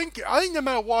 look, I think no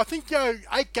matter what, I think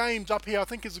 8 games up here, I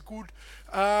think is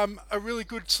a really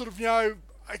good sort of I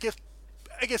guess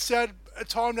a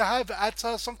time to have at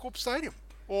Suncorp Stadium,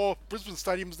 or Brisbane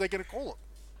Stadium as they're going to call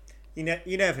it.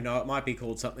 You never know, it might be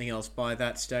called something else by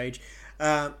that stage.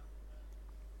 So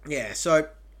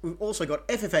we've also got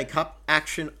FFA Cup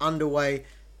action underway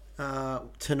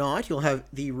tonight. You'll have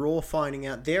the Raw finding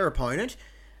out their opponent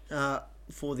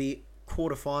for the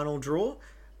quarter-final draw,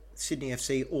 Sydney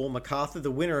FC or MacArthur.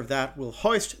 The winner of that will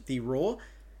host the Raw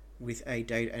with a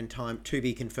date and time to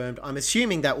be confirmed. I'm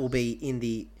assuming that will be in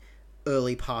the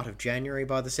early part of January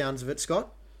by the sounds of it,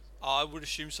 Scott? I would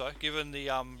assume so, given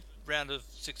the round of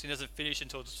 16 doesn't finish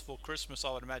until just before Christmas,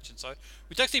 I would imagine so.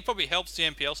 Which actually probably helps the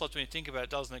NPL sides when you think about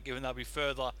it, doesn't it, given they'll be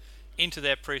further into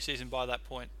their pre-season by that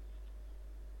point.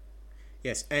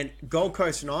 Yes, and Gold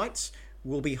Coast Knights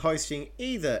will be hosting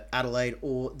either Adelaide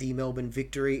or the Melbourne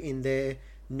Victory in their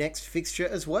next fixture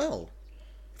as well,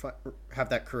 if I have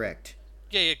that correct.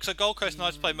 Yeah, so Gold Coast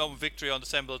Knights play Melbourne Victory on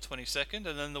December the 22nd,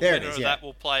 and then the winner of that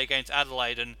will play against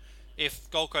Adelaide, and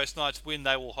if Gold Coast Knights win,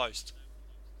 they will host.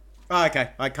 Oh,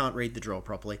 okay, I can't read the draw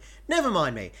properly. Never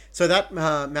mind me. So that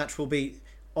match will be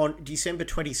on December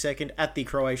 22nd at the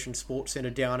Croatian Sports Centre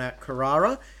down at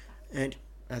Carrara, and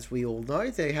as we all know,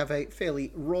 they have a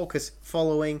fairly raucous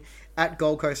following at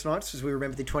Gold Coast Knights, as we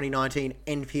remember the 2019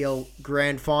 NPL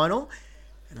Grand Final,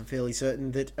 and I'm fairly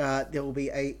certain that there will be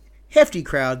a hefty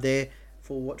crowd there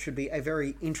for what should be a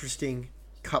very interesting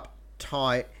cup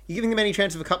tie. You giving them any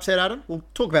chance of a cup set, Adam? We'll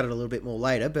talk about it a little bit more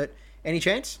later, but any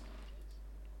chance?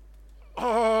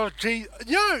 Oh, gee.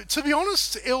 To be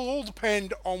honest, it'll all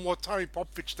depend on what Tony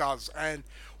Popovich does and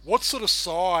what sort of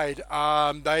side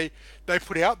they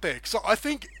put out there. So I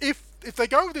think if they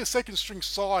go with their second string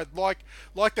side, like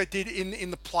they did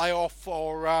in the playoff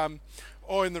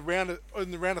or in the round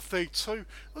of 32,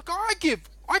 look, I give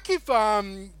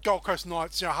Gold Coast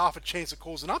Knights half a chance to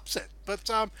cause an upset. But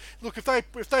look, if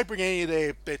they bring any of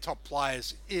their top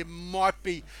players, it might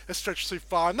be a stretch too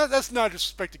far. And that's no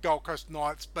disrespect to Gold Coast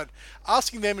Knights, but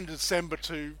asking them in December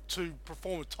to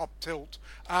perform a top tilt,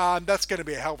 that's going to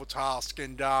be a hell of a task.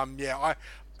 And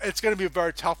it's going to be a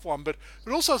very tough one. But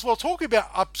also as well, talking about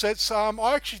upsets, I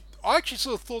actually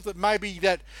sort of thought that maybe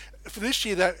that for this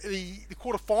year that the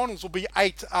quarterfinals will be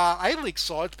 8 A-League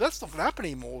sides, but that's not going to happen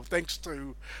anymore, thanks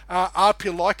to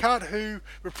RP Leichhardt, who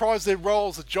reprised their role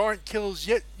as the Giant Killers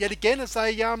yet again as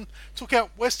they took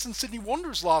out Western Sydney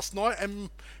Wanderers last night,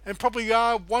 and probably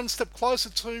one step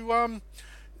closer to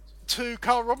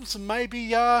Carl Robinson maybe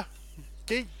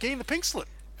getting the pink slip.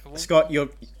 Scott, you're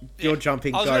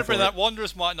jumping. I was going to bring that.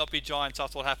 Wanderers might not be Giants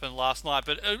after what happened last night,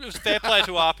 but it was fair play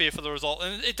to RP for the result,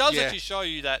 and it does actually show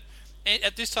you that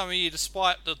at this time of year,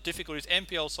 despite the difficulties,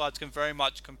 NPL sides can very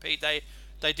much compete. They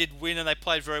did win and they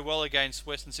played very well against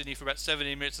Western Sydney for about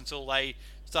 17 minutes until they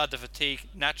started to fatigue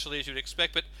naturally, as you'd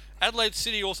expect. But Adelaide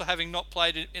City, also having not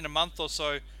played in a month or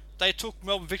so, they took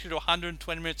Melbourne Victory to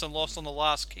 120 minutes and lost on the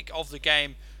last kick of the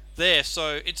game there.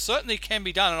 So it certainly can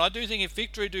be done, and I do think if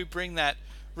Victory do bring that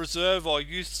reserve or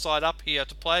youth side up here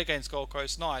to play against Gold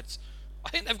Coast Knights, I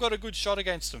think they've got a good shot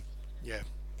against them. Yeah.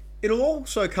 It'll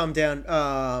also come down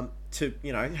to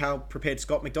how prepared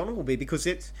Scott McDonald will be, because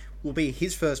it will be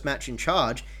his first match in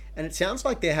charge, and it sounds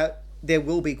like there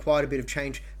will be quite a bit of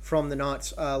change from the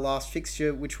Knights' last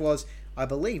fixture, which was, I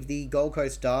believe, the Gold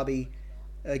Coast derby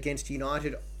against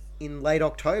United in late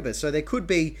October. So there could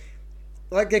be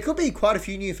quite a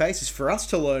few new faces for us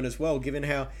to learn as well, given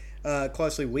how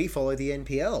closely we follow the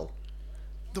NPL.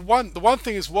 the one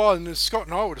thing as well, and Scott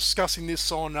and I were discussing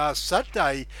this on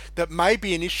Saturday, that may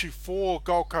be an issue for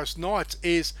Gold Coast Knights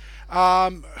is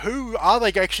who are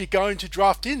they actually going to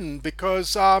draft in?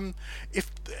 Because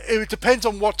if it depends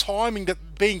on what timing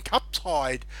that being cup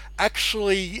tied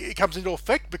actually comes into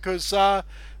effect, because like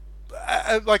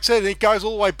I said, it goes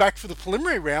all the way back for the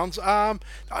preliminary rounds. I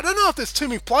don't know if there's too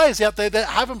many players out there that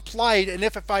haven't played an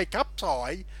FFA Cup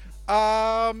tie,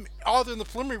 either in the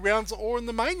preliminary rounds or in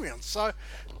the main rounds. So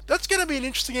that's going to be an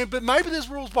interesting game. But maybe there's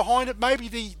rules behind it. Maybe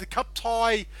the cup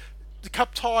tie, the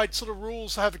cup tied sort of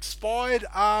rules have expired,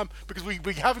 because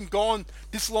we haven't gone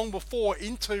this long before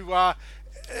into an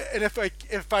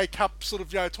FA Cup sort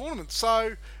of tournament.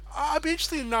 So I'd be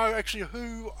interested to know actually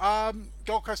who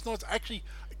Gold Coast Knights actually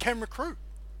can recruit.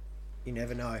 You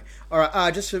never know. All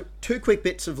right, just two quick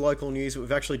bits of local news that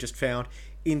we've actually just found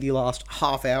in the last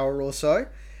half hour or so.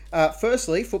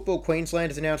 Firstly, Football Queensland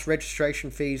has announced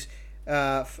registration fees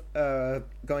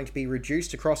going to be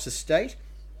reduced across the state.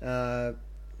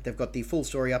 They've got the full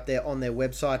story up there on their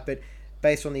website, but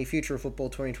based on the Future of Football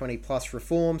 2020 Plus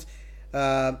reforms,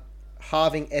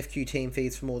 halving FQ team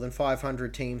fees for more than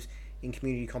 500 teams in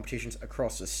community competitions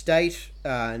across the state,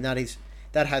 and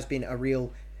that has been a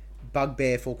real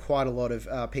bugbear for quite a lot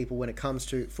of people when it comes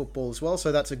to football as well.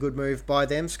 So that's a good move by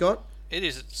them, Scott. It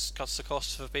is. It cuts the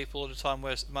cost for people at a time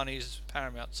where money is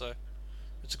paramount. So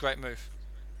it's a great move.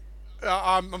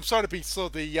 I'm sorry to be sort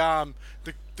of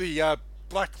the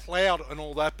black cloud and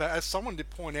all that, but as someone did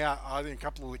point out, I think a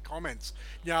couple of the comments,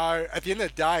 at the end of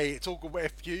the day, it's all good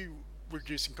with FQ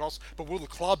reducing costs, but will the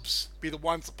clubs be the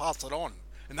ones to pass it on?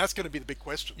 And that's going to be the big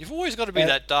question. You've always got to be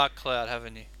that dark cloud,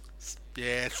 haven't you?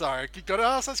 Yeah, sorry, you've got to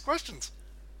ask those questions.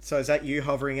 So is that you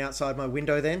hovering outside my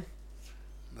window then?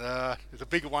 There's a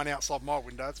bigger one outside my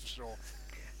window, that's for sure.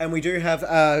 And we do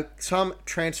have some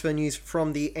transfer news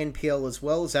from the NPL as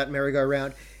well, as that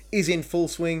merry-go-round is in full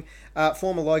swing.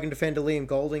 Former Logan defender Liam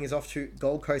Golding is off to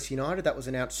Gold Coast United. That was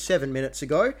announced 7 minutes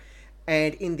ago.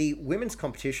 And in the women's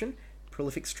competition,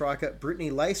 prolific striker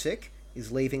Brittany Lasek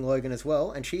is leaving Logan as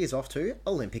well, and she is off to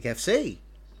Olympic FC.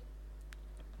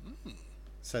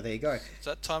 So there you go. It's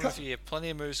that time of year. Plenty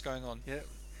of moves going on. Yeah.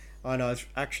 I know, it's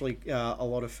actually a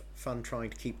lot of fun trying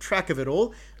to keep track of it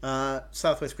all.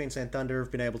 Southwest Queensland Thunder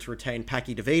have been able to retain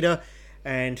Paki DeVita,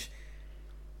 and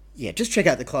yeah, just check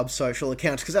out the club's social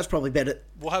accounts, because that's probably better.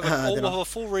 We'll have a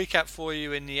full recap for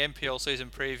you in the NPL season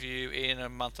preview in a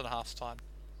month and a half's time,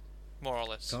 more or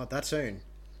less. God, that soon.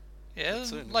 Yeah,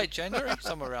 late January,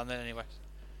 somewhere around then anyway.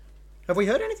 Have we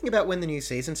heard anything about when the new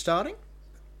season's starting?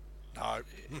 No.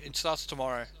 It starts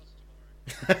tomorrow.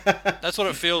 That's what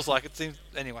it feels like. It seems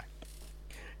anyway.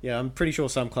 Yeah, I'm pretty sure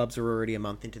some clubs are already a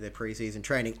month into their pre-season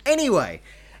training. Anyway,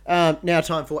 now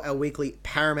time for our weekly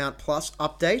Paramount Plus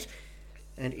update.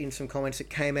 And in some comments that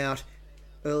came out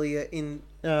earlier in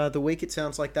the week, it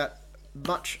sounds like that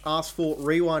much asked for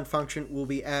rewind function will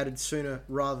be added sooner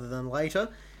rather than later.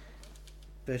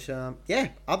 But yeah,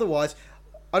 otherwise,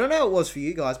 I don't know how it was for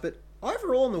you guys, but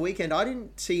overall on the weekend, I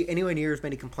didn't see anywhere near as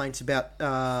many complaints about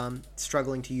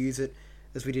struggling to use it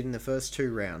as we did in the first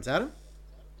two rounds. Adam?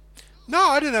 No,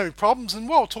 I didn't have any problems. And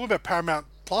while talking about Paramount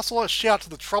Plus, I'd like to shout to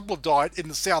the troglodyte in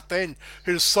the South End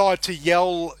who decided to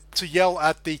yell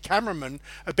at the cameraman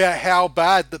about how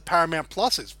bad the Paramount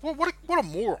Plus is. What a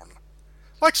moron!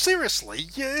 Like seriously,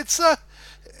 yeah, it's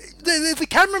the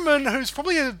cameraman, who's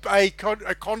probably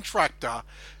a contractor,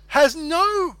 has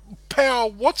no power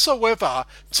whatsoever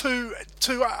to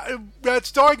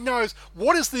diagnose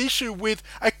what is the issue with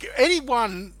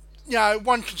anyone,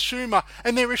 one consumer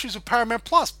and their issues with Paramount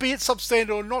Plus, be it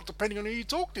substandard or not, depending on who you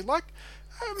talk to. Like,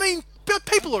 I mean,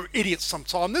 people are idiots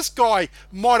sometimes. This guy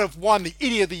might have won the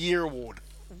Idiot of the Year award.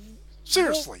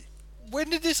 Seriously. Well, when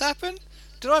did this happen?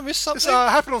 Did I miss something? This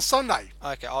happened on Sunday.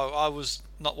 Okay, I was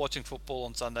not watching football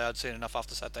on Sunday. I'd seen enough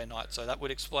after Saturday night, so that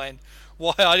would explain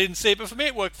why I didn't see it. But for me,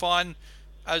 it worked fine.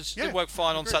 It worked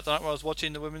fine on Saturday night when I was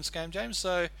watching the women's game, James.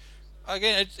 So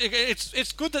again,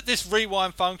 it's good that this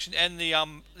rewind function and the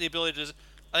ability to.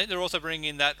 I think they're also bringing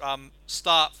in that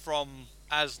start from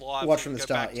as live. Watch from the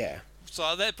start, yeah.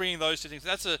 So they're bringing those two things.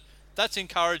 That's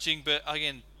encouraging, but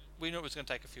again, we knew it was going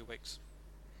to take a few weeks.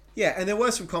 Yeah, and there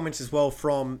were some comments as well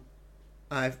from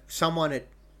someone at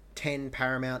 10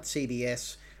 Paramount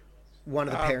CBS, one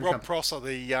of the parent Rob Prosser,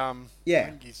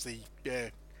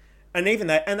 and even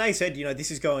that, and they said,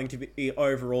 this is going to be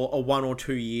overall a 1 or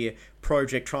 2 year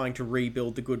project trying to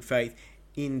rebuild the good faith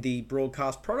in the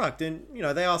broadcast product, and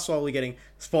they are slowly getting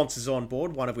sponsors on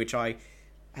board, one of which I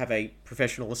have a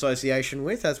professional association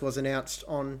with, as was announced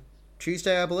on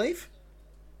Tuesday, I believe.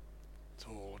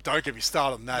 Oh, don't get me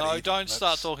started on that. No, either. don't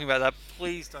start talking about that.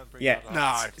 Please don't bring Yeah. that up.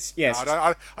 No, Yes.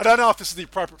 no, I don't know if this is the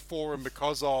appropriate forum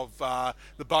because of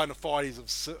the bona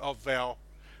fides of our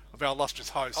illustrious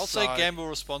hosts. I'll say gamble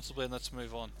responsibly and let's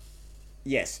move on.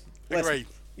 Yes. Agreed.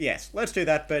 Yes, let's do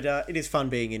that, but it is fun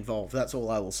being involved. That's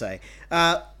all I will say.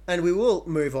 And we will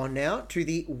move on now to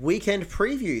the weekend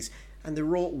previews. And the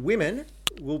Raw women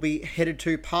will be headed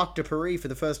to Parc de Paris for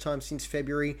the first time since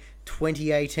February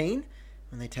 2018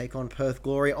 when they take on Perth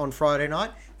Glory on Friday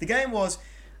night. The game was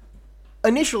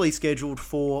initially scheduled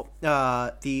for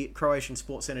the Croatian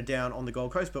Sports Centre down on the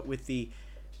Gold Coast, but with the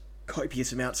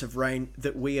copious amounts of rain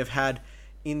that we have had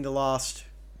in the last,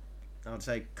 I would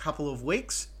say, couple of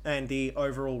weeks, and the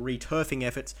overall returfing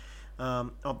efforts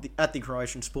at the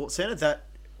Croatian Sports Centre, that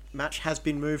match has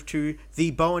been moved to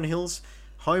the Bowen Hills,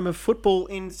 home of football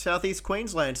in southeast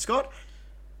Queensland. Scott,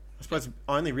 I suppose the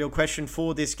only real question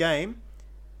for this game,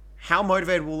 how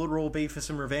motivated will the Raw be for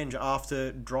some revenge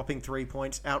after dropping 3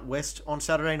 points out west on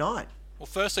Saturday night? Well,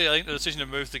 firstly, I think the decision to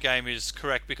move the game is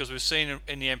correct because we've seen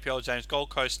in the NPL James Gold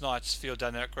Coast Knights field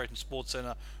down there at Croatian Sports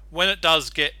Centre, when it does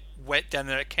get wet down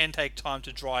there, it can take time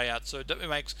to dry out. So it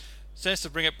makes sense to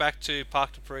bring it back to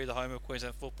Parc de Paris, the home of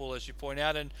Queensland football, as you point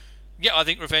out. And yeah, I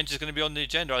think revenge is going to be on the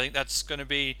agenda. I think that's going to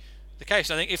be the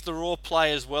case. I think if the Raw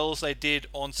play as well as they did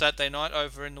on Saturday night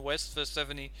over in the West for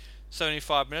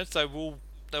 75 minutes, they will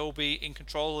be in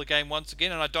control of the game once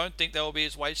again. And I don't think they will be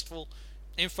as wasteful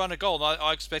in front of goal. And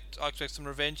I expect some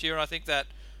revenge here, and I think that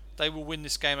they will win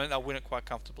this game. I think they'll win it quite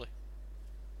comfortably.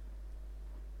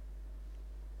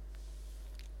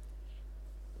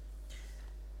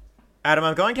 Adam,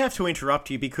 I'm going to have to interrupt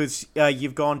you because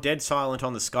you've gone dead silent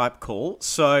on the Skype call,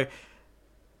 so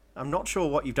I'm not sure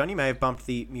what you've done. You may have bumped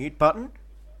the mute button.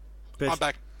 But I'm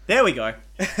back. There we go.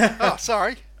 Oh,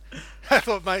 sorry. I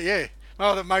thought, mate, yeah.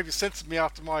 Well, that maybe censored me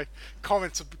after my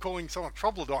comments of calling someone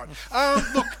troglodyte.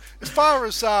 Look, as far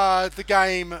as the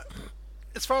game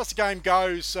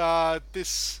goes,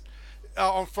 this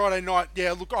on Friday night,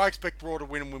 yeah. Look, I expect Raw to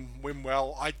win and win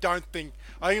well. I think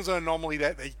it's an anomaly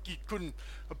that you couldn't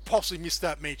possibly miss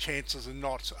that many chances and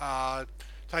not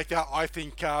take out. I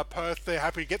think Perth, they're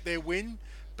happy to get their win,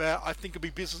 but I think it'll be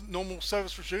business normal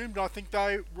service resumed. And I think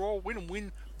they Raw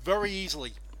win very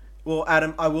easily. Well,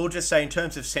 Adam, I will just say in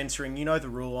terms of censoring, you know the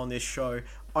rule on this show,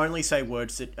 only say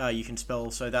words that you can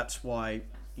spell, so that's why,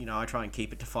 I try and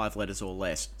keep it to 5 letters or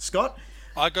less. Scott?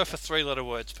 I go for 3-letter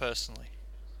words, personally.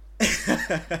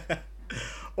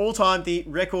 All time, the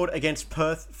record against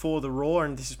Perth for the Raw,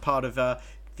 and this is part of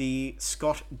the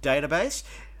Scott database.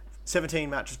 17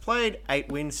 matches played, 8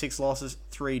 wins, 6 losses,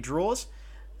 3 draws,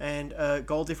 and a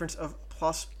goal difference of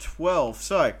plus 12.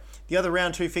 So, the other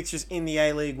round 2 fixtures in the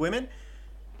A-League women.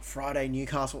 Friday,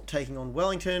 Newcastle taking on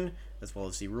Wellington, as well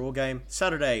as the Raw game.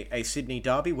 Saturday, a Sydney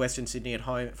derby, Western Sydney at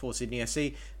home for Sydney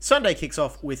SC. Sunday kicks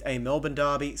off with a Melbourne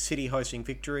derby, City hosting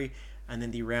Victory, and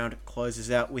then the round closes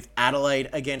out with Adelaide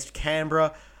against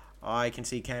Canberra. I can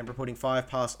see Canberra putting 5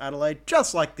 past Adelaide,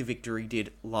 just like the Victory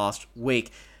did last week.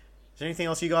 Is there anything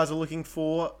else you guys are looking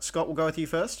for? Scott, we'll go with you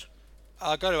first.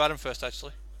 I'll go to Adam first,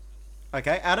 actually.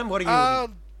 Okay, Adam, what are you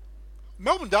looking?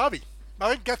 Melbourne derby. I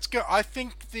think that's good. I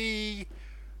think the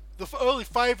early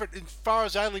favourite, as far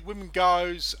as A-League women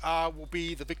goes, will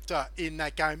be the victor in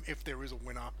that game if there is a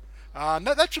winner.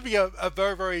 That should be a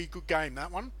very, very good game,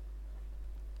 that one.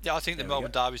 Yeah, I think the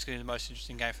Melbourne derby is going to be the most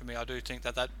interesting game for me. I do think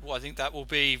I think that will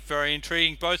be very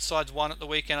intriguing. Both sides won at the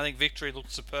weekend. I think Victory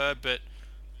looked superb, but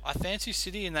I fancy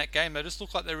City in that game. They just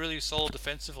look like they're really solid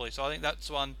defensively. So I think that's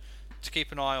one to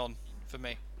keep an eye on for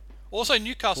me. Also,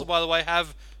 Newcastle, by the way,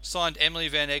 have signed Emily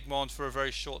Van Egmond for a very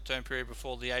short-term period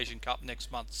before the Asian Cup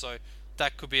next month. So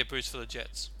that could be a boost for the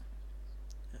Jets.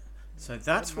 So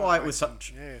that's why it was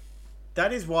such... Yeah.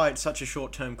 That is why it's such a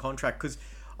short-term contract, because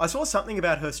I saw something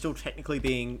about her still technically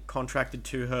being contracted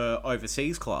to her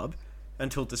overseas club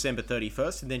until December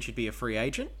 31st, and then she'd be a free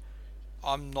agent.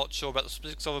 I'm not sure about the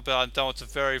specifics of it, but I know it's a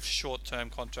very short-term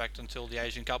contract until the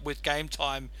Asian Cup, with game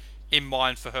time in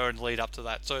mind for her and lead up to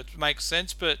that. So it makes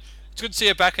sense, but it's good to see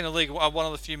her back in the league. One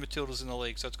of the few Matildas in the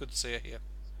league, so it's good to see her here.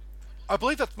 I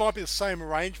believe that might be the same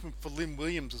arrangement for Lynn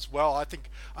Williams as well. I think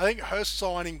her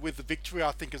signing with the Victory,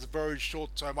 I think, is a very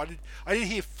short term. I did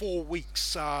hear 4 weeks.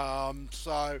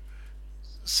 So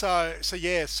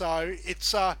yeah. So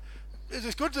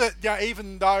it's good that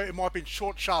even though it might be in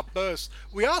short, sharp bursts,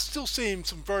 we are still seeing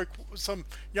some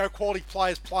quality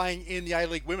players playing in the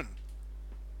A-League women.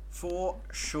 For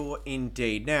sure,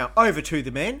 indeed. Now over to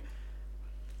the men.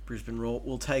 Brisbane Raw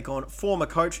will take on former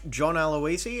coach John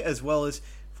Aloisi, as well as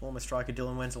former striker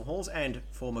Dylan Wenzel-Halls and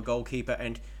former goalkeeper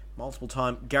and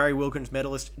multiple-time Gary Wilkins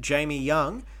medalist Jamie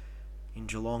Young. in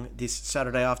Geelong this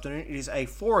Saturday afternoon. It is a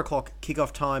 4 o'clock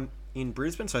kickoff time in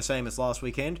Brisbane, so same as last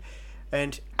weekend.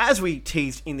 And as we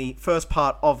teased in the first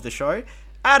part of the show,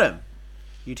 Adam,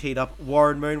 you teed up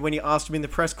Warren Moon when you asked him in the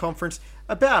press conference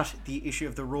about the issue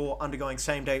of the Roar undergoing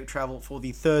same-day travel for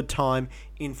the third time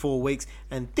in 4 weeks,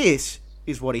 and this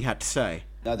is what he had to say.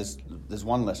 No, there's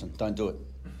one lesson: don't do it.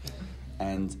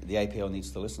 And the APL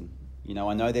needs to listen.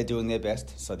 I know they're doing their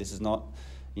best, so this is not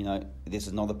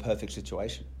a perfect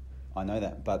situation. I know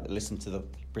that, but listen to the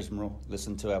Brisbane Roar,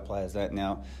 listen to our players.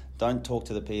 Now, don't talk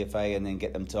to the PFA and then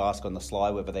get them to ask on the sly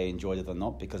whether they enjoyed it or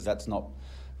not, because that's not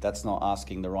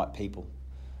asking the right people.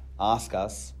 Ask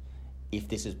us if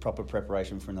this is proper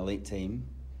preparation for an elite team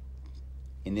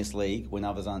in this league when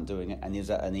others aren't doing it, and is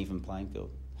that an even playing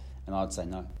field? And I'd say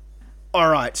no. All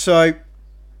right, so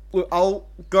I'll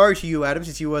go to you, Adam,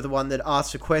 since you were the one that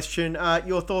asked the question.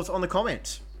 Your thoughts on the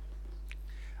comments?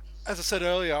 As I said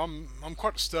earlier, I'm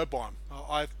quite disturbed by him.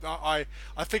 I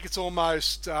think it's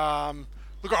almost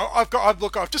I've got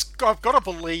to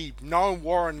believe, knowing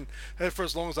Warren for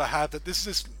as long as I have, that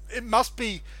it must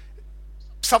be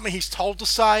something he's told to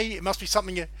say. It must be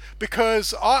something,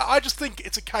 because I just think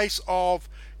it's a case of,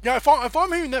 if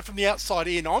I'm hearing that from the outside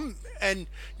in,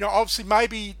 obviously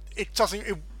maybe it doesn't.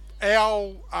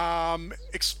 Our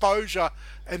exposure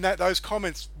and those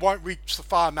comments won't reach the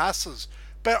far masses,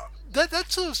 but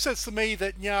that sort of says to me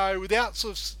that, without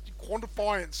sort of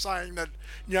quantifying it, saying that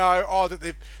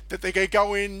that they're going to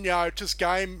go in, just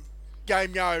game,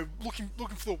 looking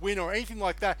for the win or anything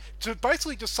like that, to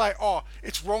basically just say,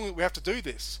 it's wrong that we have to do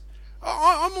this.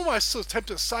 I'm almost sort of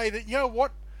tempted to say that,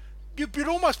 what, you'd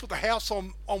almost put the house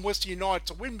on Western United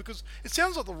to win, because it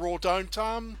sounds like the Raw don't.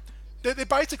 They're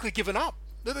basically given up.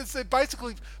 They're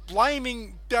basically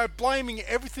blaming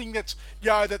everything that's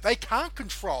that they can't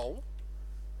control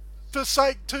to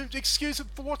excuse it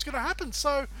for what's going to happen.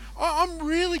 So I'm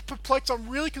really perplexed. I'm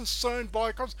really concerned by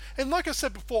it. And like I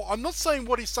said before, I'm not saying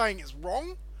what he's saying is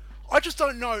wrong. I just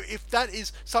don't know if that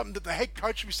is something that the head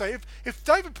coach would say. If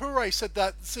David Pure said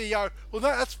that, the CEO, well,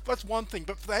 that's one thing.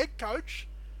 But for the head coach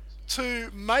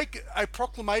to make a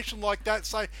proclamation like that,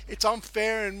 say it's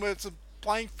unfair and it's a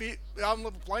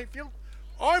unlevel playing field,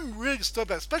 I'm really disturbed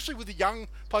by that, especially with the young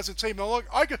players in the team.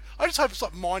 I just hope it's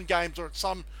like mind games or it's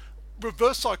some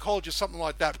reverse psychology or something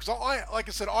like that, because like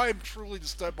I said, I am truly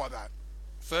disturbed by that.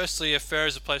 Firstly, a fair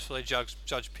is a place where they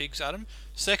judge pigs, Adam.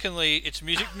 Secondly, it's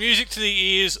music to the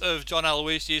ears of John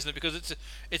Aloisi, isn't it? Because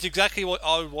it's exactly what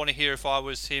I would want to hear if I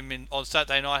was him on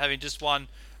Saturday night, having just won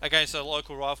against a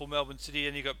local rival, Melbourne City,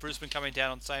 and you got Brisbane coming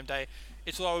down on the same day.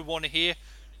 It's what I would want to hear.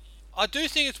 I do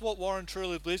think it's what Warren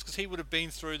truly believes, because he would have been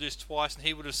through this twice and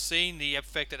he would have seen the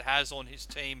effect it has on his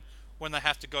team when they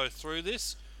have to go through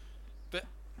this. But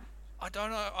I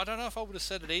don't know if I would have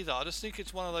said it either. I just think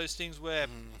it's one of those things where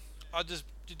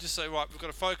you just say, right, we've got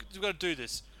to focus, we've got to do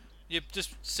this. You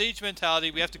just siege mentality.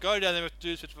 We have to go down there, we have to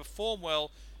do this, we have to perform well,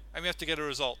 and we have to get a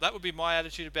result. That would be my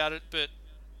attitude about it. But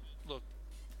look,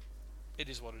 it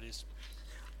is what it is.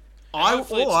 I don't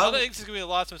think this is going to be the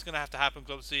last time it's going to have to happen,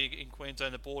 because obviously in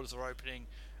Queensland the borders are opening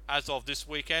as of this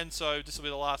weekend, so this will be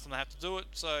the last time they have to do it.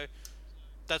 So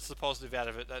that's the positive out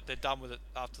of it, that they're done with it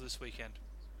after this weekend.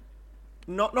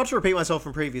 Not to repeat myself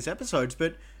from previous episodes,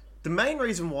 but the main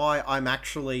reason why I'm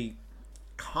actually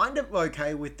kind of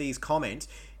okay with these comments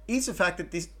is the fact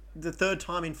that the third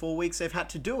time in 4 weeks they've had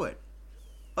to do it.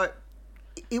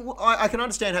 I can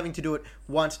understand having to do it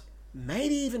once,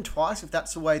 maybe even twice, if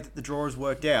that's the way that the draw has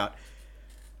worked out.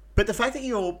 But the fact that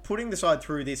you're putting the side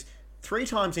through this 3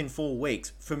 times in 4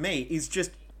 weeks, for me, is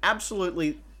just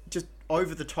absolutely just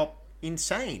over the top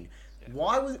insane. Yeah.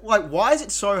 Why is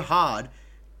it so hard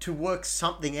to work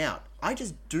something out? I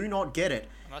just do not get it.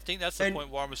 And I think that's the point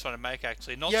Warren was trying to make,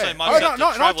 actually. Not so much about the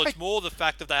travel, it's more the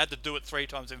fact that they had to do it 3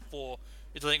 times in 4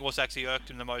 is, I think, what's actually irked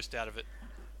him the most out of it.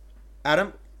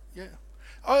 Adam? Yeah.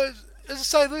 As I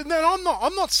say, no,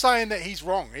 I'm not saying that he's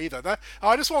wrong either.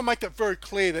 I just want to make that very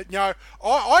clear that,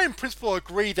 I in principle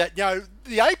agree that,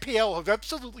 the APL have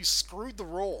absolutely screwed the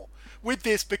Raw with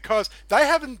this, because they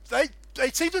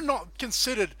seem to have not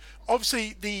considered,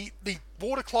 obviously, the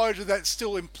border closure that's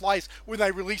still in place when they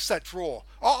release that draw.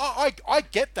 I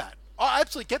get that. I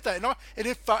absolutely get that. And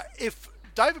if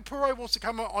David Pure wants to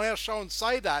come on our show and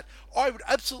say that, I would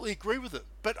absolutely agree with it.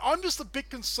 But I'm just a bit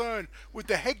concerned with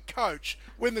the head coach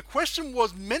when the question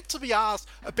was meant to be asked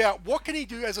about what can he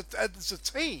do as a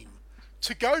team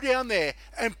to go down there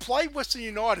and play Western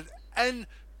United, and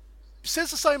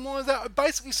says the same line as that,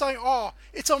 basically saying,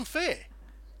 it's unfair.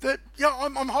 That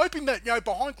I'm hoping that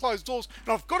behind closed doors,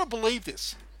 and I've got to believe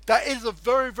this, That is a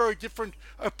very, very different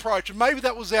approach. And maybe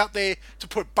that was out there to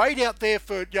put bait out there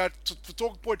for, for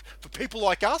talking point for people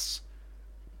like us.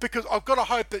 Because I've got to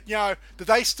hope that, that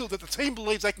the team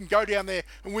believes they can go down there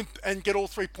and win and get all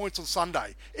 3 points on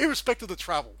Sunday, irrespective of the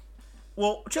travel.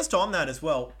 Well, just on that as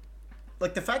well,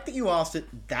 like the fact that you asked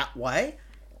it that way,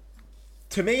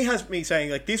 to me has me saying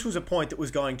like this was a point that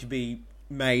was going to be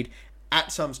made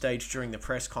at some stage during the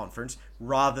press conference,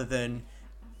 rather than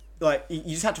like you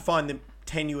just had to find the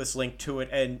tenuous link to it,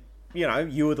 and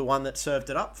you were the one that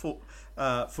served it up for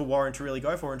Warren to really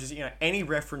go for, and just any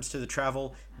reference to the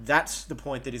travel, that's the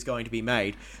point that is going to be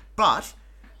made. But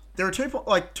there are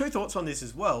two thoughts on this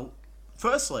as well.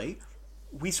 Firstly,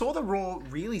 we saw the Raw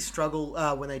really struggle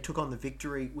when they took on the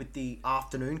Victory with the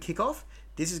afternoon kickoff.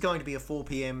 This is going to be a 4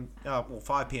 p.m.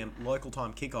 5 p.m. local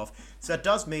time kickoff, so that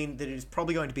does mean that it is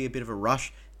probably going to be a bit of a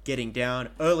rush getting down,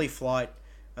 early flight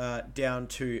down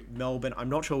to Melbourne. I'm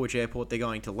not sure which airport they're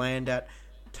going to land at,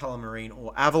 Tullamarine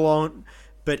or Avalon.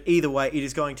 But either way, it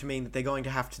is going to mean that they're going to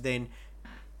have to then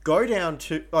travel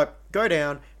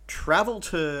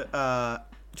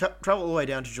all the way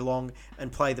down to Geelong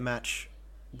and play the match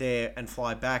there and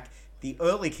fly back. The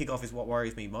early kickoff is what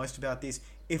worries me most about this.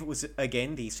 If it was,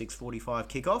 again, the 6:45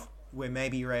 kickoff, where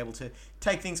maybe you're able to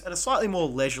take things at a slightly more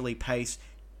leisurely pace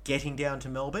getting down to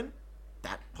Melbourne,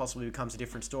 that possibly becomes a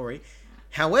different story.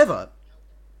 However,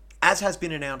 as has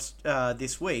been announced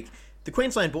this week, the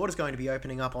Queensland border is going to be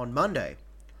opening up on Monday.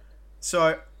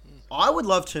 So I would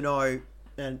love to know,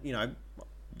 and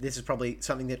this is probably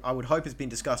something that I would hope has been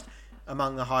discussed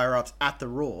among the higher-ups at the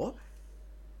Raw.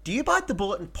 Do you bite the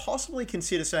bullet and possibly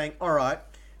consider saying, all right,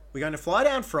 we're going to fly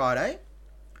down Friday,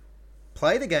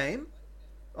 play the game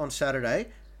on Saturday,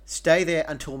 stay there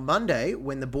until Monday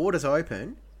when the borders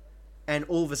open, and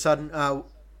all of a sudden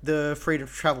the freedom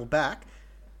to travel back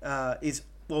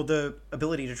the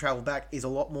ability to travel back is a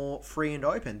lot more free and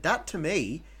open. That, to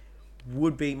me,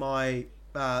 would be my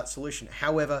solution.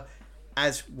 However,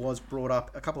 as was brought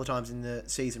up a couple of times in the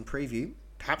season preview,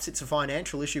 perhaps it's a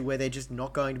financial issue where they're just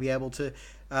not going to be able to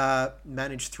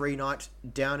manage 3 nights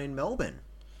down in Melbourne.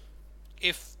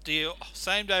 If the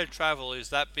same day travel is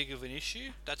that big of an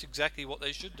issue, that's exactly what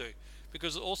they should do.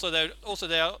 Because also they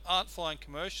aren't flying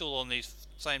commercial on these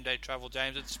same day travel,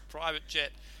 James. It's private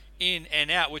jet in and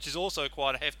out, which is also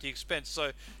quite a hefty expense.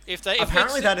 So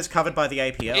apparently that is covered by the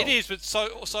APL. It is, but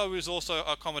so is also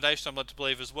accommodation, I'm led to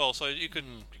believe, as well. So you could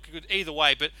either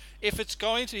way. But if it's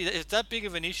going to be that big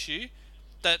of an issue,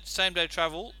 that same day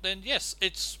travel, then yes,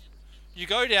 you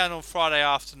go down on Friday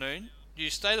afternoon,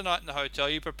 you stay the night in the hotel,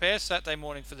 you prepare Saturday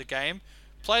morning for the game,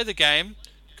 play the game,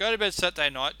 go to bed Saturday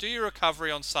night, do your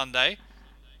recovery on Sunday,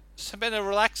 spend a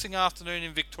relaxing afternoon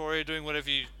in Victoria doing whatever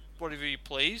you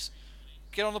please,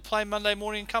 get on the plane Monday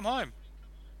morning and come home.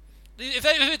 If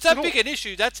it's that big an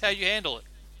issue, that's how you handle it.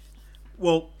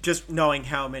 Well, just knowing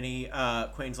how many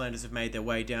Queenslanders have made their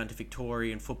way down to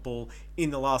Victorian football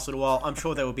in the last little while, I'm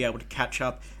sure they will be able to catch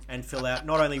up and fill out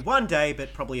not only one day,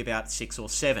 but probably about 6 or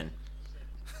 7.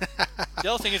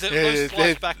 The other thing is that most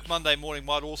flights back Monday morning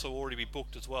might also already be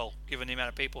booked as well, given the amount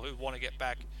of people who want to get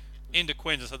back into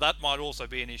Queensland, so that might also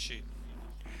be an issue.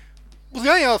 Well, the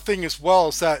only other thing as well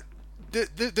is that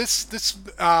this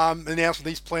announcement,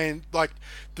 these plans, like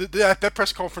that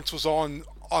press conference was on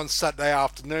Saturday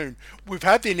afternoon. We've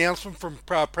had the announcement from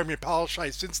Premier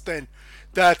Palaszczuk since then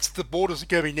that the borders are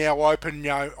going to be now open,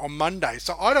 on Monday.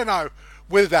 So I don't know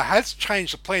whether that has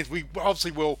changed the plans. We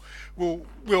obviously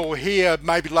will hear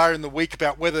maybe later in the week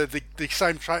about whether the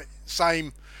same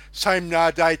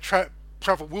day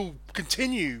travel will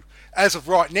continue as of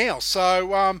right now.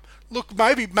 So look,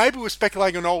 maybe we're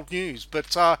speculating on old news,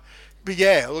 but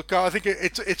yeah, look, I think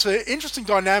it's an interesting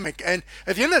dynamic. And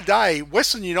at the end of the day,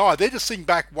 Western United, they're just sitting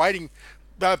back waiting,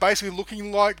 basically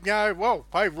looking like, well,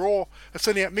 hey, Raw are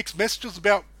sending out mixed messages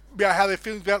about how they're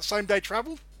feeling about same-day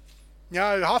travel.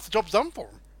 Half the job's done for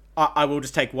them. I will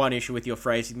just take one issue with your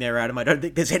phrasing there, Adam. I don't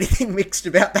think there's anything mixed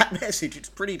about that message. It's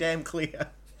pretty damn clear.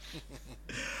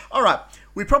 All right,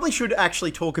 we probably should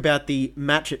actually talk about the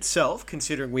match itself,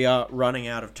 considering we are running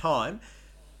out of time.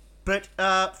 But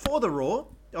for the Raw,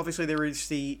 obviously there is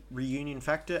the reunion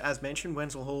factor, as mentioned,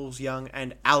 Wenzel Halls, Young,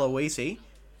 and Aloisi.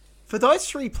 For those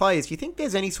 3 players, do you think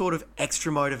there's any sort of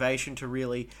extra motivation to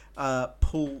really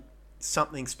pull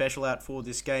something special out for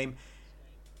this game?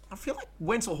 I feel like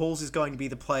Wenzel Halls is going to be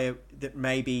the player that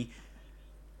maybe,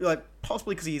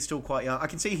 possibly because he is still quite young, I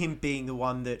can see him being the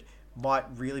one that might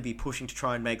really be pushing to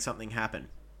try and make something happen.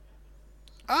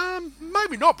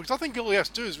 Maybe not, because I think all he has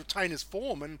to do is retain his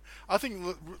form, and I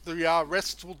think the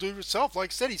rest will do itself.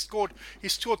 Like I said, he scored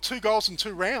 2 goals in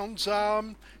 2 rounds.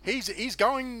 He's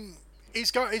going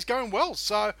he's going well.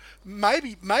 So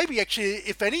maybe actually,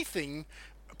 if anything,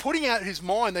 putting out his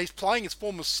mind that he's playing his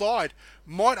former side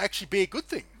might actually be a good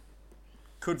thing.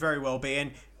 Could very well be,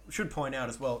 and should point out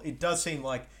as well, it does seem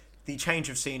like the change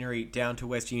of scenery down to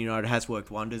Western United has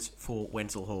worked wonders for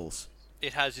Wenzel Halls.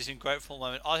 It has this in great form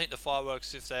moment. I think the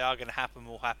fireworks, if they are going to happen,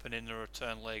 will happen in the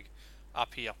return leg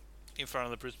up here in front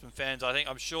of the Brisbane fans.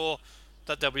 I'm sure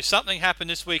that there'll be something happen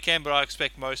this weekend, but I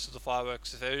expect most of the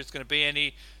fireworks, if there is going to be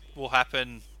any, will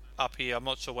happen up here. I'm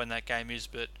not sure when that game is,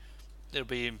 but it'll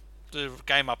be the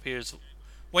game up here. Is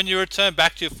when you return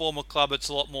back to your former club, it's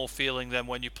a lot more feeling than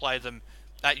when you play them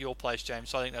at your place,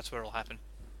 James. So I think that's where it'll happen.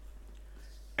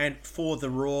 And for the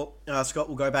Raw, Scott,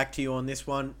 we'll go back to you on this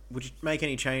one. Would you make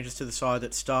any changes to the side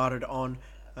that started on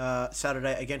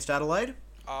Saturday against Adelaide?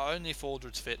 Only if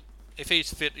Aldred's fit. If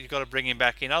he's fit, you've got to bring him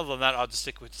back in. Other than that, I'd just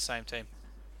stick with the same team.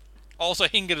 Also,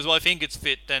 Hingett as well. If Hingett's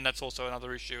fit, then that's also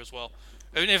another issue as well.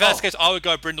 If that's the case, I would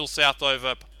go Brindle South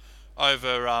over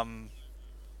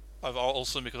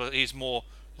Olsen because he's more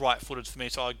right-footed for me.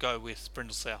 So I'd go with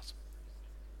Brindle South.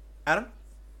 Adam?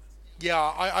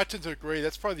 Yeah, I tend to agree.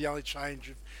 That's probably the only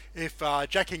change. If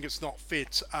Jack Hingett's not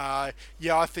fit, I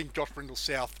think Josh Brindle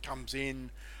South comes into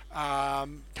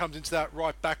that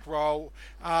right back role.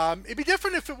 It'd be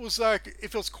different if it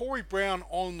was Corey Brown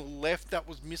on the left that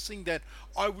was missing. Then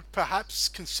I would perhaps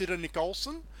consider Nick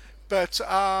Olsen, but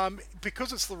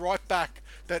because it's the right back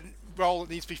that role that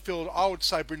needs to be filled, I would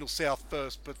say Brindle South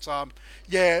first. But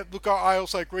look, I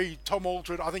also agree. Tom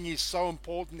Aldred, I think he's so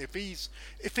important. If he's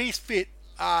fit,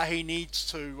 he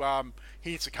needs to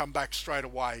come back straight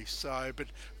away. So, but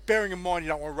bearing in mind, you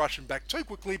don't want to rush him back too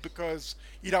quickly because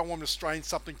you don't want him to strain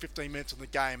something 15 minutes in the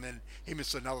game and he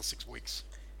misses another 6 weeks.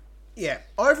 Yeah,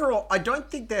 overall, I don't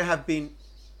think there have been...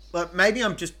 maybe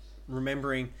I'm just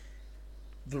remembering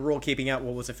the Raw keeping out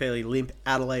what was a fairly limp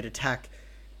Adelaide attack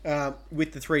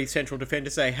with the three central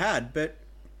defenders they had, but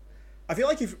I feel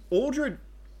like if Aldred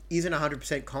isn't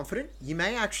 100% confident, you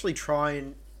may actually try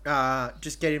and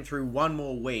just get him through one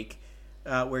more week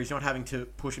where he's not having to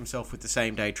push himself with the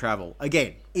same day travel.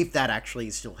 Again, if that actually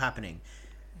is still happening.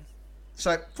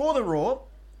 So, for the Raw,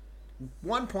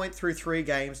 1 point through 3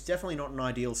 games, definitely not an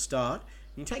ideal start.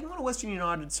 You're taking on a Western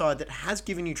United side that has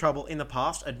given you trouble in the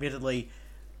past, admittedly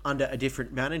under a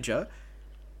different manager.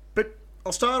 But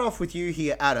I'll start off with you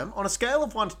here, Adam. On a scale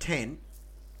of 1 to 10,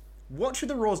 what should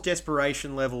the Raw's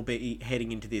desperation level be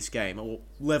heading into this game, or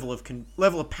level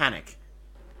of panic?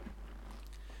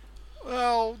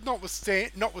 Well,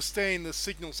 notwithstanding the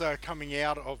signals that are coming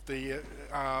out of the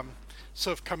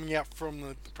coming out from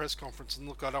the press conference, and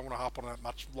look, I don't want to harp on that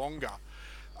much longer.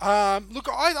 Look,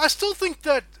 I still think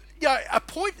that a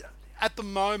point at the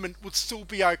moment would still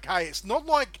be okay. It's not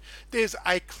like there's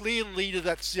a clear leader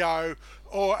that's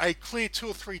or a clear 2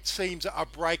 or 3 teams that are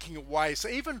breaking away. So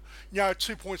even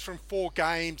 2 points from 4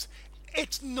 games,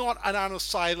 it's not an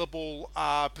unassailable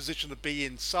position to be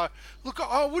in. So, look,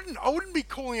 I wouldn't be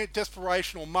calling it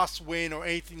desperation or must win or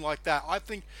anything like that. I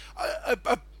think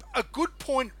a good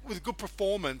point with a good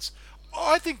performance,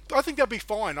 I think that'd be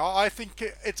fine. I think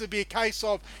it'd be a case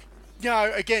of,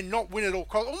 again, not win at all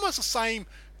costs.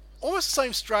 Almost the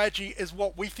same strategy as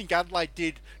what we think Adelaide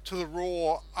did to the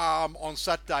Raw on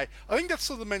Saturday. I think that's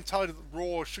sort of the mentality that the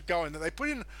Raw should go in, that they put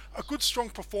in a good, strong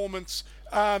performance,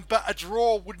 but a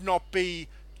draw would not be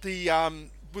the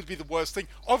worst thing.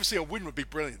 Obviously, a win would be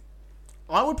brilliant.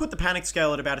 I would put the panic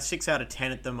scale at about a 6 out of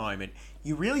 10 at the moment.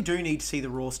 You really do need to see the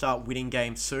Raw start winning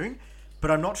games soon,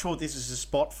 but I'm not sure this is a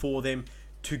spot for them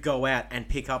to go out and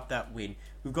pick up that win.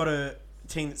 We've got a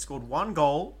team that scored 1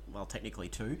 goal, well, technically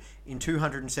 2, in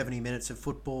 270 minutes of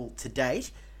football to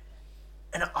date.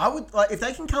 And I would, if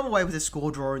they can come away with a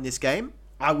score draw in this game,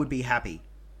 I would be happy.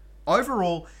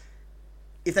 Overall,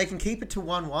 if they can keep it to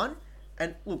 1-1,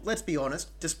 and look, let's be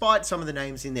honest, despite some of the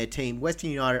names in their team,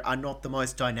 Western United are not the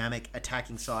most dynamic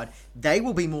attacking side. They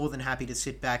will be more than happy to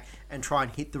sit back and try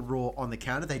and hit the Raw on the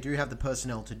counter. They do have the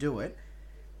personnel to do it.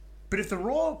 But if the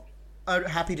Raw are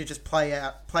happy to just play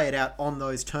it out on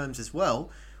those terms as well,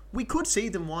 we could see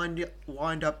them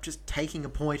wind up just taking a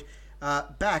point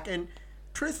back. And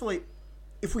truthfully,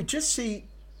 if we just see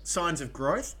signs of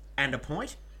growth and a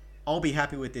point, I'll be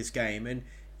happy with this game. And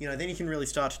then you can really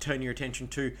start to turn your attention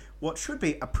to what should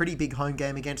be a pretty big home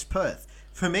game against Perth.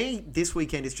 For me, this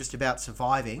weekend is just about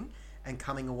surviving and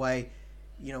coming away,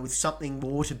 with something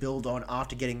more to build on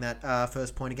after getting that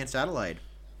first point against Adelaide.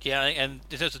 Yeah, and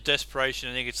in terms of desperation,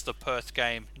 I think it's the Perth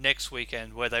game next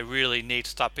weekend where they really need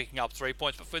to start picking up 3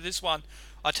 points. But for this one,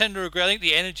 I tend to agree. I think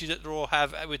the energy that they all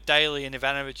have with Daly and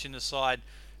Ivanovic in the side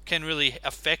can really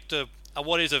affect a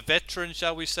what is a veteran,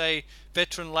 shall we say,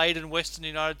 veteran-laden Western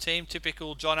United team.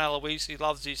 Typical John Aloisi. He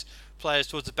loves his players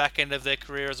towards the back end of their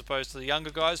career as opposed to the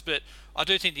younger guys. But I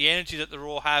do think the energy that the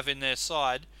Raw have in their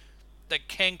side that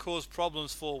can cause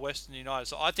problems for Western United.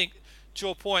 So I think, to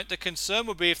your point, the concern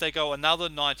would be if they go another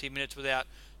 90 minutes without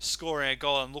scoring a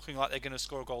goal and looking like they're going to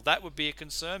score a goal. That would be a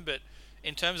concern. But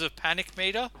in terms of panic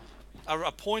meter,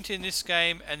 a point in this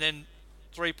game and then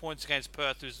 3 points against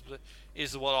Perth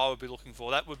is what I would be looking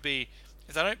for. That would be,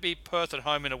 if they don't beat Perth at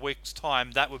home in a week's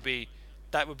time, that would be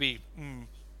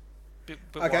bit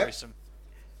worrisome.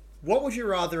 What would you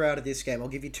rather out of this game? I'll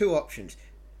give you two options.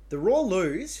 The Raw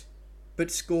lose,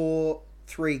 but score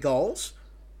 3 goals,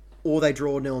 or they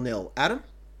draw 0-0. Adam?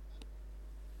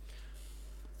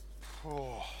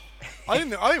 Oh, I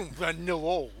think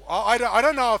 0-0. I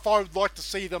don't know if I would like to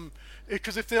see them,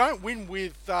 because if they don't win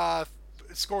with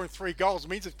scoring 3 goals, it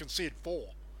means they've conceded 4.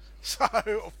 So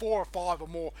 4 or 5 or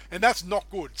more, and that's not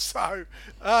good. So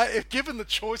if given the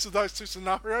choice of those two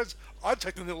scenarios, I'd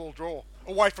take the 0-0 draw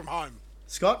away from home.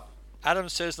 Scott? Adam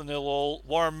says the 0-0.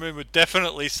 Warren Moon would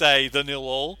definitely say the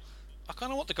 0-0. I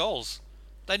kind of want the goals.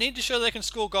 They need to show they can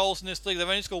score goals in this league. They've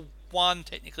only scored 1,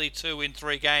 technically 2 in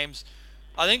 3 games.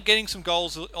 I think getting some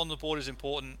goals on the board is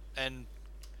important, and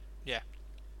yeah.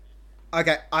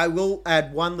 Okay, I will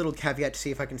add one little caveat to see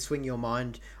if I can swing your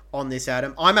mind on this,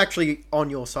 Adam. I'm actually on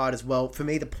your side as well. For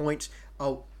me, the points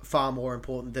are far more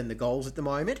important than the goals at the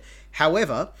moment.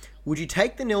 However, would you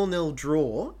take the 0-0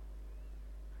 draw?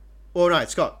 Or no,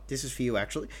 Scott, this is for you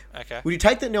actually. Okay. Would you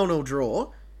take the 0-0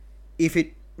 draw if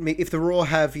the Raw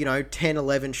have, 10,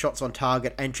 11 shots on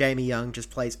target and Jamie Young just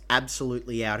plays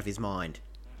absolutely out of his mind?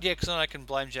 Yeah, because then I can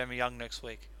blame Jamie Young next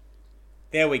week.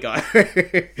 There we go.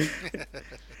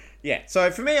 Yeah, so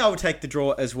for me, I would take the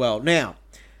draw as well. Now,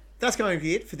 that's going to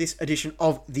be it for this edition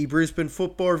of the Brisbane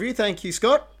Football Review. Thank you,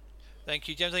 Scott. Thank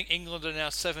you, James. I think England are now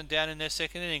 7 down in their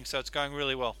second innings, so it's going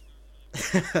really well.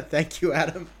 Thank you,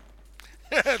 Adam.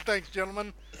 Thanks,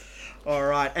 gentlemen. All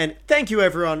right, and thank you,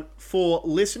 everyone, for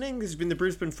listening. This has been the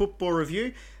Brisbane Football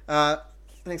Review.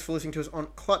 Thanks for listening to us on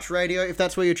Clutch Radio, if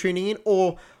that's where you're tuning in,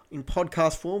 or in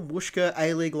podcast form, Whooshkaa,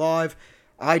 A-League Live,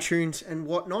 iTunes, and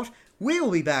whatnot. We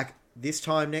will be back this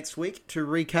time next week to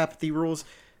recap the Raw's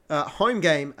home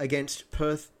game against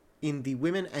Perth in the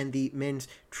women and the men's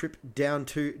trip down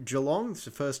to Geelong. It's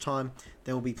the first time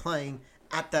they will be playing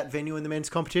at that venue in the men's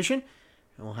competition.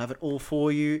 And we'll have it all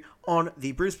for you on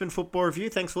the Brisbane Football Review.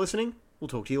 Thanks for listening. We'll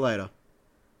talk to you later.